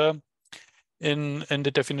appears in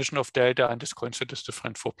the definition of delta, and this constant is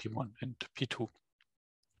different for P1 and P2.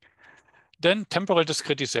 Then temporal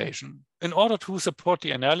discretization. In order to support the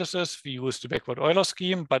analysis, we use the backward Euler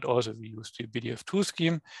scheme, but also we use the BDF2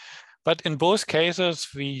 scheme. But in both cases,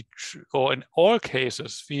 or in all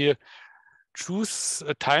cases, we choose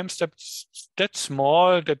a time step that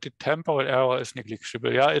small that the temporal error is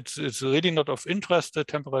negligible. Yeah, it's really not of interest, the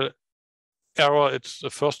temporal error. It's the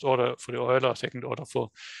first order for the Euler, second order for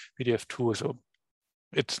BDF2, so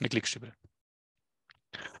it's negligible.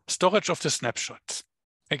 Storage of the snapshots.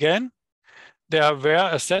 Again, there were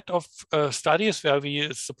a set of studies where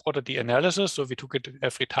we supported the analysis, so we took it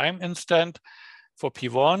every time instant for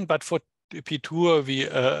P1, but for P2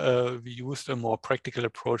 we used a more practical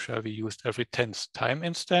approach where we used every 10th time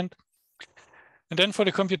instant. And then for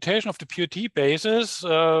the computation of the POD basis,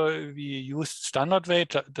 we used standard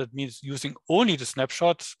weight. That means using only the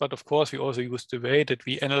snapshots, but of course we also used the way that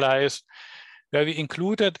we analyzed, where we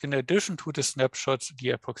included, in addition to the snapshots,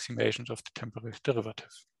 the approximations of the temporal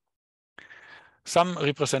derivative. Some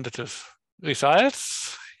representative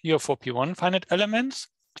results here for P1 finite elements.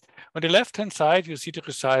 On the left-hand side, you see the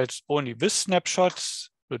results only with snapshots,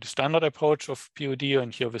 so the standard approach of POD,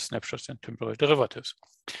 and here with snapshots and temporal derivatives.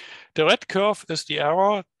 The red curve is the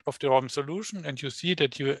error of the ROM solution, and you see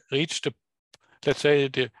that you reach the, let's say,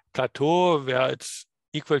 the plateau where it's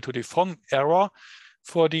equal to the from error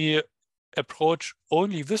for the approach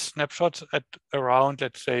only with snapshots at around,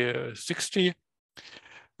 let's say, 60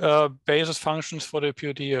 basis functions for the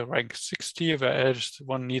POD, rank 60, whereas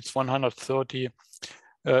one needs 130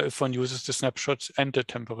 if one uses the snapshots and the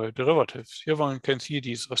temporal derivatives. Here one can see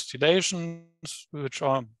these oscillations, which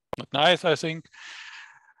are not nice, I think.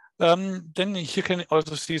 Then you can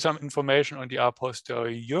also see some information on the a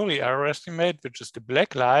posteriori error estimate, which is the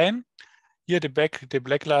black line. Here the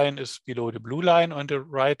black line is below the blue line on the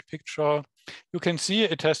right picture. You can see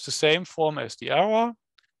it has the same form as the error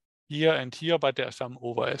here and here, but there's some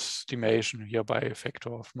overestimation here by a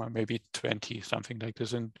factor of maybe 20, something like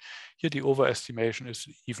this. And here the overestimation is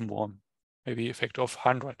even more, maybe a factor of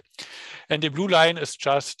 100. And the blue line is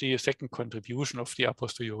just the second contribution of the a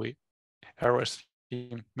posteriori error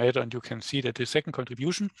estimate. And you can see that the second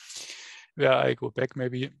contribution, where I go back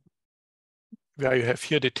maybe, where you have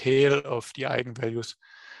here the tail of the eigenvalues,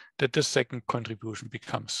 that this second contribution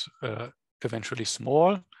becomes eventually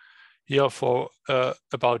small. Here for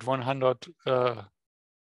about 100,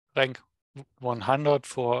 rank 100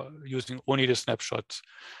 for using only the snapshots,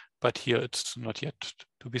 but here it's not yet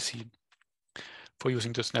to be seen for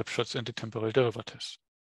using the snapshots and the temporal derivatives.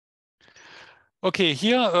 Okay,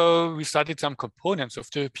 here we studied some components of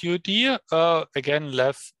the POD, again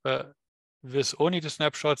left with only the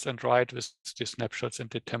snapshots and right with the snapshots and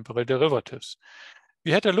the temporal derivatives.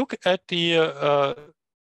 We had a look at the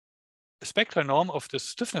spectral norm of the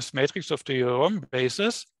stiffness matrix of the ROM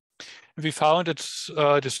basis. We found its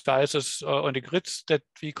the sizes on the grids that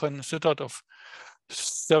we considered of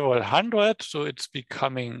several hundred, so it's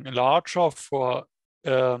becoming larger for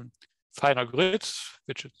finer grids,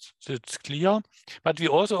 which it's clear. But we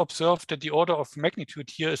also observed that the order of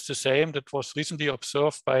magnitude here is the same that was recently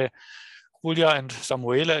observed by Julia and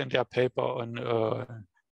Samuele in their paper on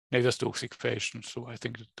Navier-Stokes equation. So I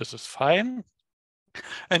think this is fine.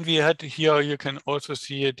 And we had here, you can also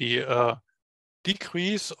see the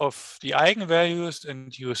decrease of the eigenvalues,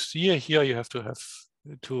 and you see here you have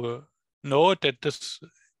to note that this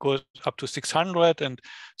goes up to 600, and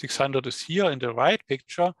 600 is here in the right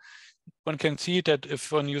picture. One can see that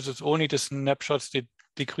if one uses only the snapshots, the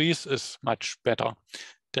decrease is much better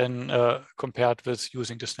than compared with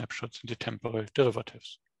using the snapshots and the temporal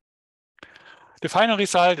derivatives. The final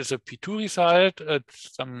result is a P2 result at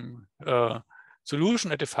some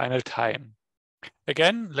solution at the final time.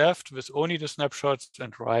 Again, left with only the snapshots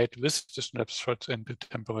and right with the snapshots and the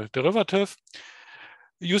temporal derivative.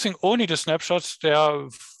 Using only the snapshots, there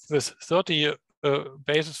with 30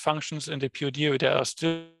 basis functions in the POD, there are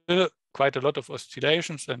still quite a lot of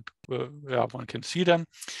oscillations, and yeah, one can see them.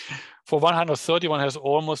 For 130, one has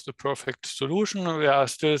almost a perfect solution. There are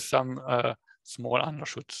still some small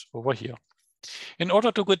undershoots over here. In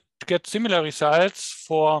order to get similar results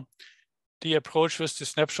for the approach with the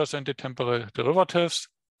snapshots and the temporal derivatives,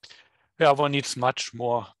 yeah, one needs much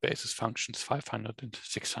more basis functions, 500 and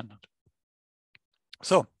 600.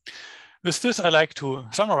 So with this, I like to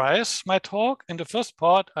summarize my talk. In the first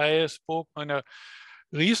part, I spoke on a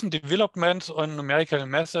recent developments on numerical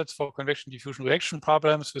methods for convection-diffusion reaction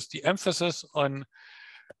problems with the emphasis on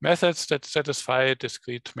methods that satisfy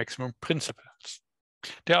discrete maximum principles.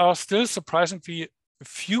 There are still surprisingly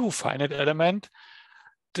few finite element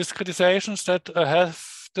discretizations that have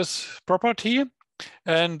this property.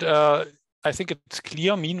 And I think it's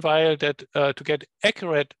clear, meanwhile, that to get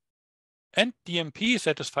accurate and DMP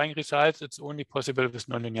satisfying results, it's only possible with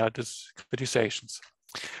nonlinear discretizations.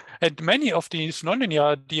 And many of these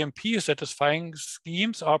nonlinear DMP satisfying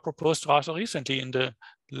schemes are proposed rather recently in the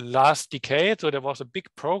last decade. So there was a big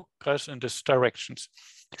progress in these directions.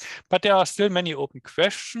 But there are still many open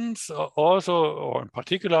questions also, or in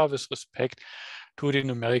particular with respect to the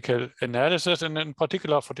numerical analysis, and in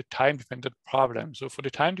particular for the time-dependent problem. So for the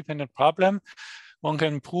time-dependent problem, one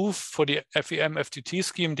can prove for the FEM-FTT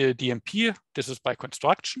scheme the DMP. This is by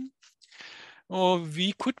construction.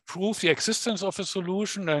 We could prove the existence of a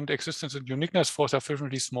solution and existence and uniqueness for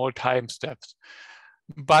sufficiently small time steps.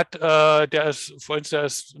 But there is, for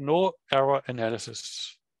instance, no error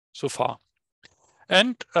analysis so far.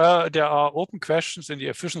 And there are open questions in the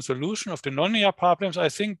efficient solution of the nonlinear problems. I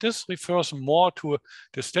think this refers more to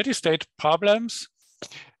the steady state problems.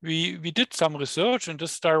 We did some research in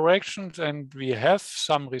this direction and we have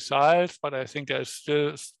some results, but I think there is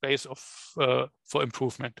still space for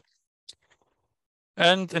improvement.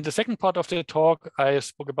 And in the second part of the talk, I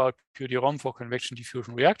spoke about POD-ROM for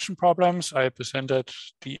convection-diffusion reaction problems. I presented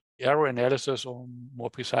the error analysis, or more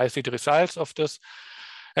precisely, the results of this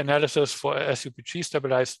analysis for a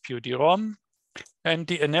SUPG-stabilized POD-ROM. And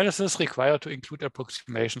the analysis required to include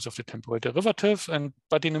approximations of the temporal derivative.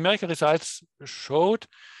 But the numerical results showed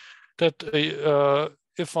that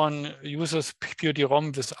if one uses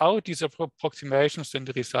POD-ROM without these approximations, then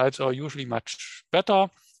the results are usually much better.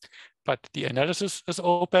 But the analysis is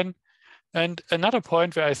open. And another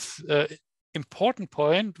point important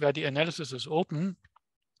point where the analysis is open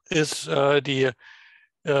is the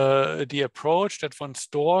approach that one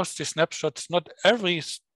stores the snapshots not every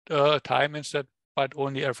time instead, but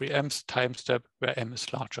only every mth time step where m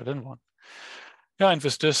is larger than 1. Yeah, and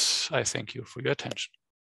with this, I thank you for your attention.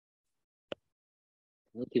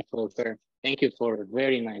 Thank you, Volker. Thank you for a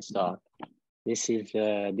very nice talk. This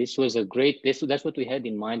was a great. That's what we had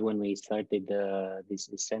in mind when we started this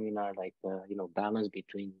seminar, like balance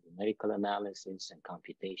between numerical analysis and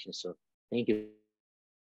computation. So thank you.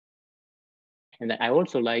 And I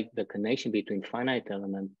also like the connection between finite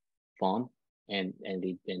element form and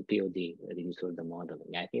POD, reduced order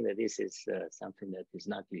modeling. I think that this is something that is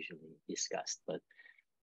not usually discussed, but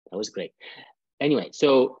that was great. Anyway,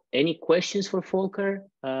 so any questions for Volker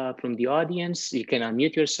from the audience? You can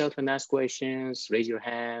unmute yourself and ask questions, raise your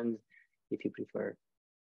hand if you prefer.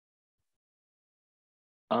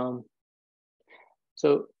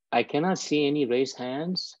 So I cannot see any raised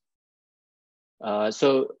hands.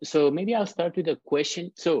 So maybe I'll start with a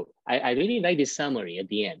question. So I really like the summary at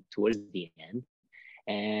the end, towards the end.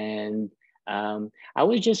 And I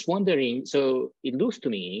was just wondering, so it looks to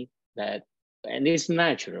me that, and it's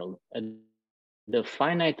natural, the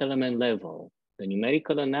finite element level, the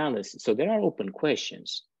numerical analysis, so there are open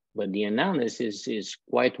questions, but the analysis is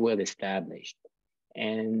quite well established.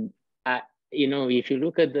 And if you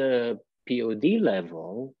look at the POD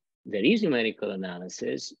level, there is numerical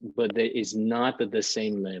analysis, but there is not at the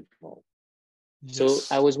same level. Yes. So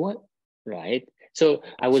I was right. So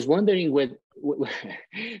I was wondering what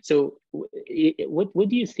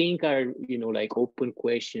do you think are like open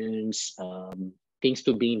questions, things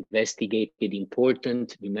to be investigated,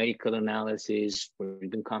 important numerical analysis, or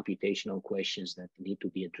even computational questions that need to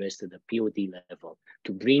be addressed at the POD level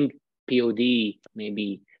to bring POD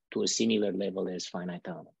maybe to a similar level as finite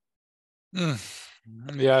element?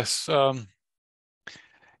 Yes.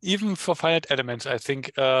 Even for finite elements, I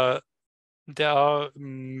think there are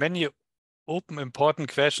many open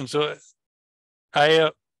important questions. So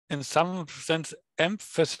I, in some sense,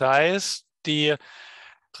 emphasize the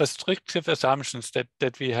restrictive assumptions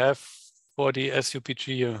that we have for the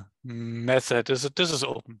SUPG method. This is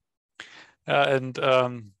open.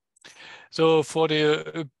 So for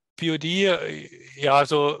the POD,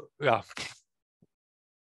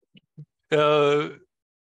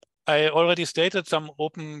 I already stated some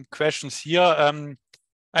open questions here.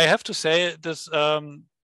 I have to say this,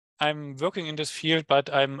 I'm working in this field, but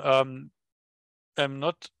I'm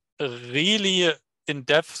not really in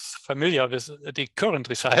depth familiar with the current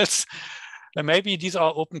results. Maybe these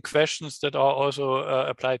are open questions that are also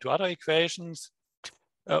applied to other equations.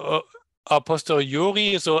 a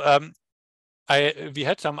posteriori, so we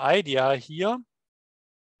had some idea here,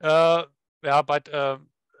 yeah, but a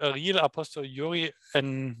real a posteriori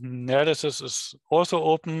analysis is also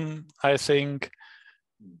open, I think.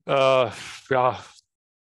 Yeah,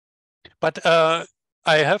 but I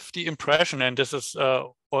have the impression, and this is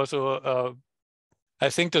also, I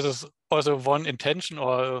think this is also one intention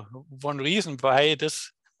or one reason why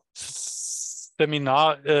this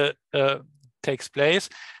seminar takes place,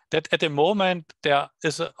 that at the moment there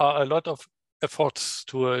is a lot of efforts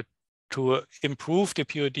to improve the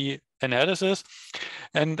POD analysis,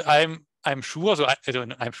 and I'm sure, so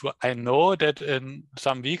I'm sure, I know that in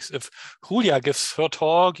some weeks, if Julia gives her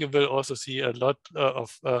talk, you will also see a lot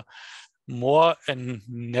of more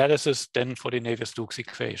analysis than for the Navier-Stokes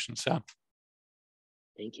equations. Yeah.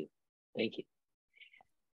 Thank you. Thank you.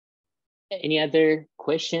 Any other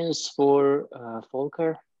questions for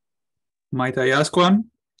Volker? Might I ask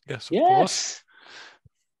one? Yes, of course.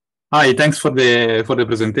 Hi, thanks for the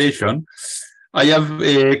presentation. I have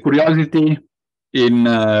a curiosity in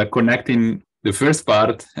connecting the first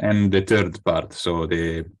part and the third part. So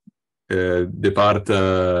the part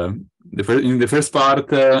in the first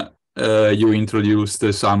part you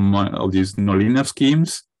introduced some of these nonlinear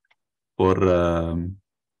schemes for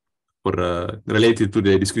related to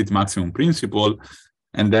the discrete maximum principle,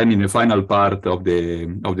 and then in the final part of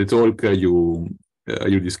the talk you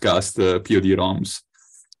discussed POD-ROMs.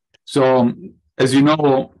 So as you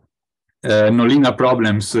know, nonlinear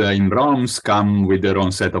problems in ROMs come with their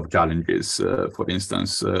own set of challenges. For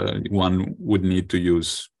instance, one would need to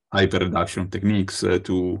use hyper-reduction techniques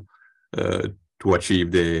to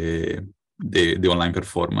achieve the online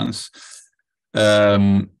performance.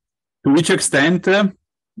 To which extent,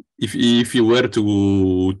 if you were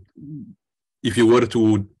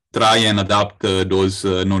to try and adapt those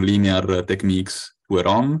nonlinear techniques to a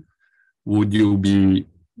ROM, would you be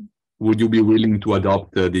willing to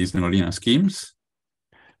adopt these nonlinear schemes?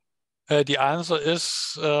 The answer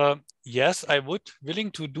is yes, I would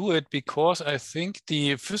willing to do it, because I think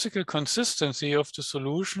the physical consistency of the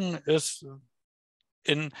solution is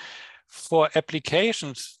for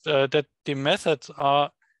applications that the methods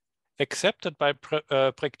are accepted by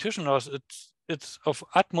practitioners. It's of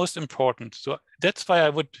utmost importance. So that's why I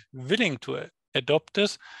would willing to adopt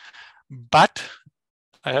this, but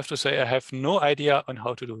I have to say I have no idea on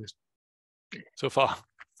how to do it so far.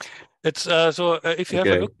 It's so if you have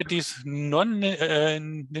a look at these non-linear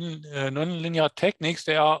techniques,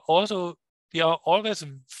 they are always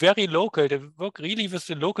very local. They work really with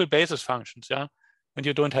the local basis functions, yeah, when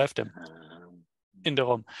you don't have them in the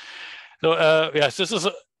ROM. So yes, this is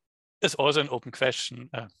also an open question.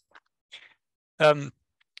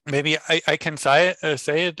 Maybe I can say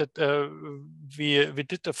that we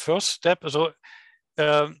did the first step. So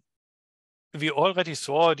we already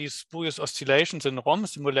saw these spurious oscillations in ROM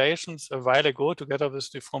simulations a while ago, together with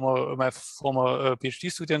my former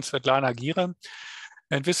PhD student Svetlana Gire.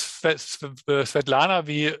 And with Svetlana,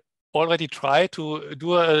 we already tried to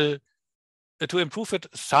do to improve it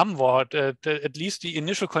somewhat. At least the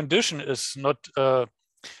initial condition is not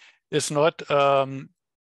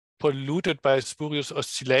polluted by spurious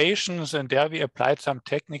oscillations, and there we applied some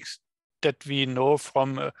techniques that we know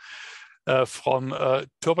from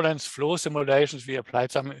turbulence flow simulations. We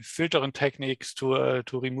applied some filtering techniques to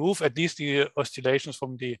remove at least the oscillations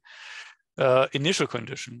from the initial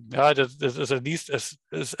condition. Yeah, this is at least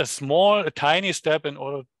a small, a tiny step in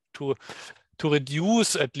order to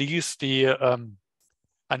reduce at least the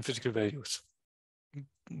unphysical values.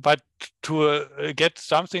 But to get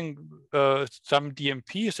something, some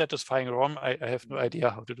DMP satisfying ROM, I have no idea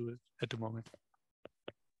how to do it at the moment.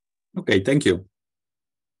 Okay, thank you.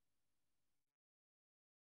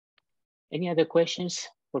 Any other questions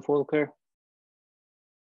for Volker?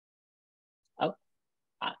 Oh,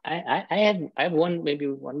 I have one, maybe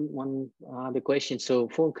one other question. So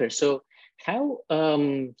Volker, so how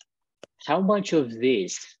much of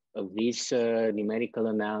this numerical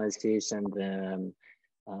analysis and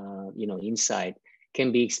insight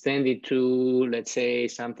can be extended to, let's say,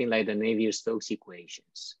 something like the Navier-Stokes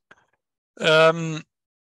equations?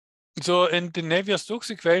 So in the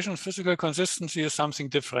Navier-Stokes equation, physical consistency is something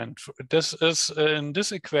different. This is in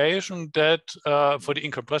this equation that for the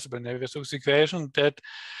incompressible Navier-Stokes equation, that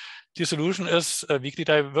the solution is weakly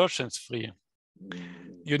divergence free.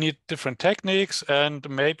 You need different techniques, and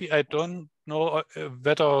maybe I don't know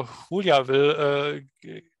whether Julia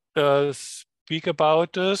will speak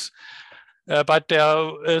about this, but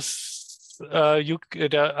there is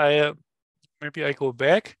maybe I go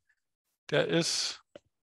back. There is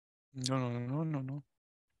no.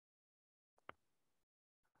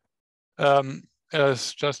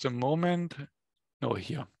 As just a moment. No,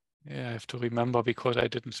 here. Yeah, I have to remember because I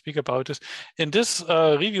didn't speak about this. In this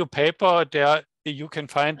review paper, there you can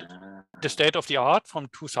find the state of the art from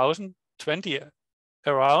 2020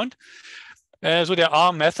 around. So there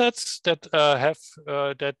are methods that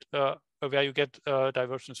where you get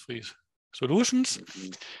divergence-free solutions.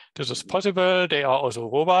 This is possible. They are also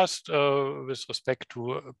robust with respect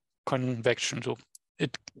to convection. So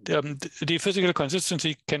the physical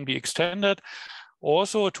consistency can be extended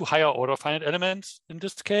also to higher order finite elements in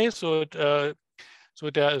this case. So there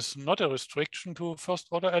is not a restriction to first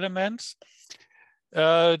order elements.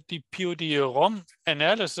 The POD-ROM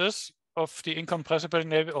analysis of the incompressible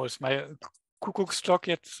Navier, oh, it's my Kuckuckstock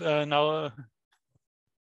yet now.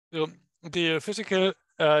 So the physical,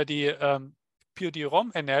 the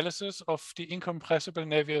POD-ROM analysis of the incompressible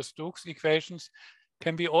Navier-Stokes equations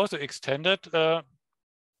can be also extended to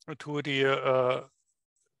the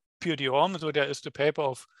POD-ROM. So there is the paper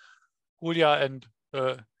of Julia and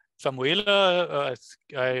Samuele.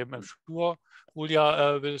 I am sure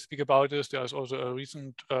Julia will speak about this. There is also a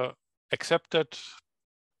recent accepted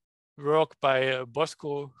work by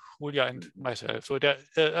Bosco, Julia, and myself. So there,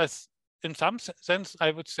 in some sense,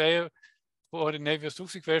 I would say for the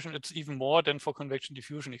Navier-Stokes equation, it's even more than for convection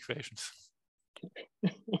diffusion equations.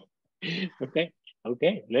 Okay,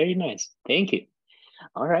 very nice. Thank you.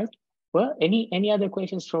 All right. Well, any other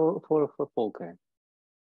questions for Volker?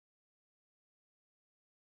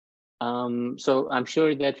 So I'm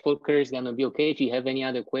sure that Volker is going to be okay. If you have any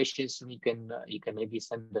other questions, you can maybe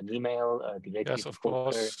send an email directly. Yes, of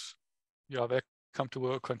course. You are welcome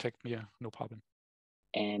to contact me. No problem.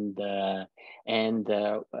 And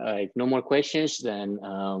if no more questions, then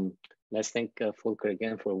let's thank Volker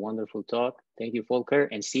again for a wonderful talk. Thank you, Volker,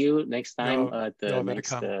 and see you next time at the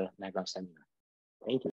next NAGLAM seminar. Thank you.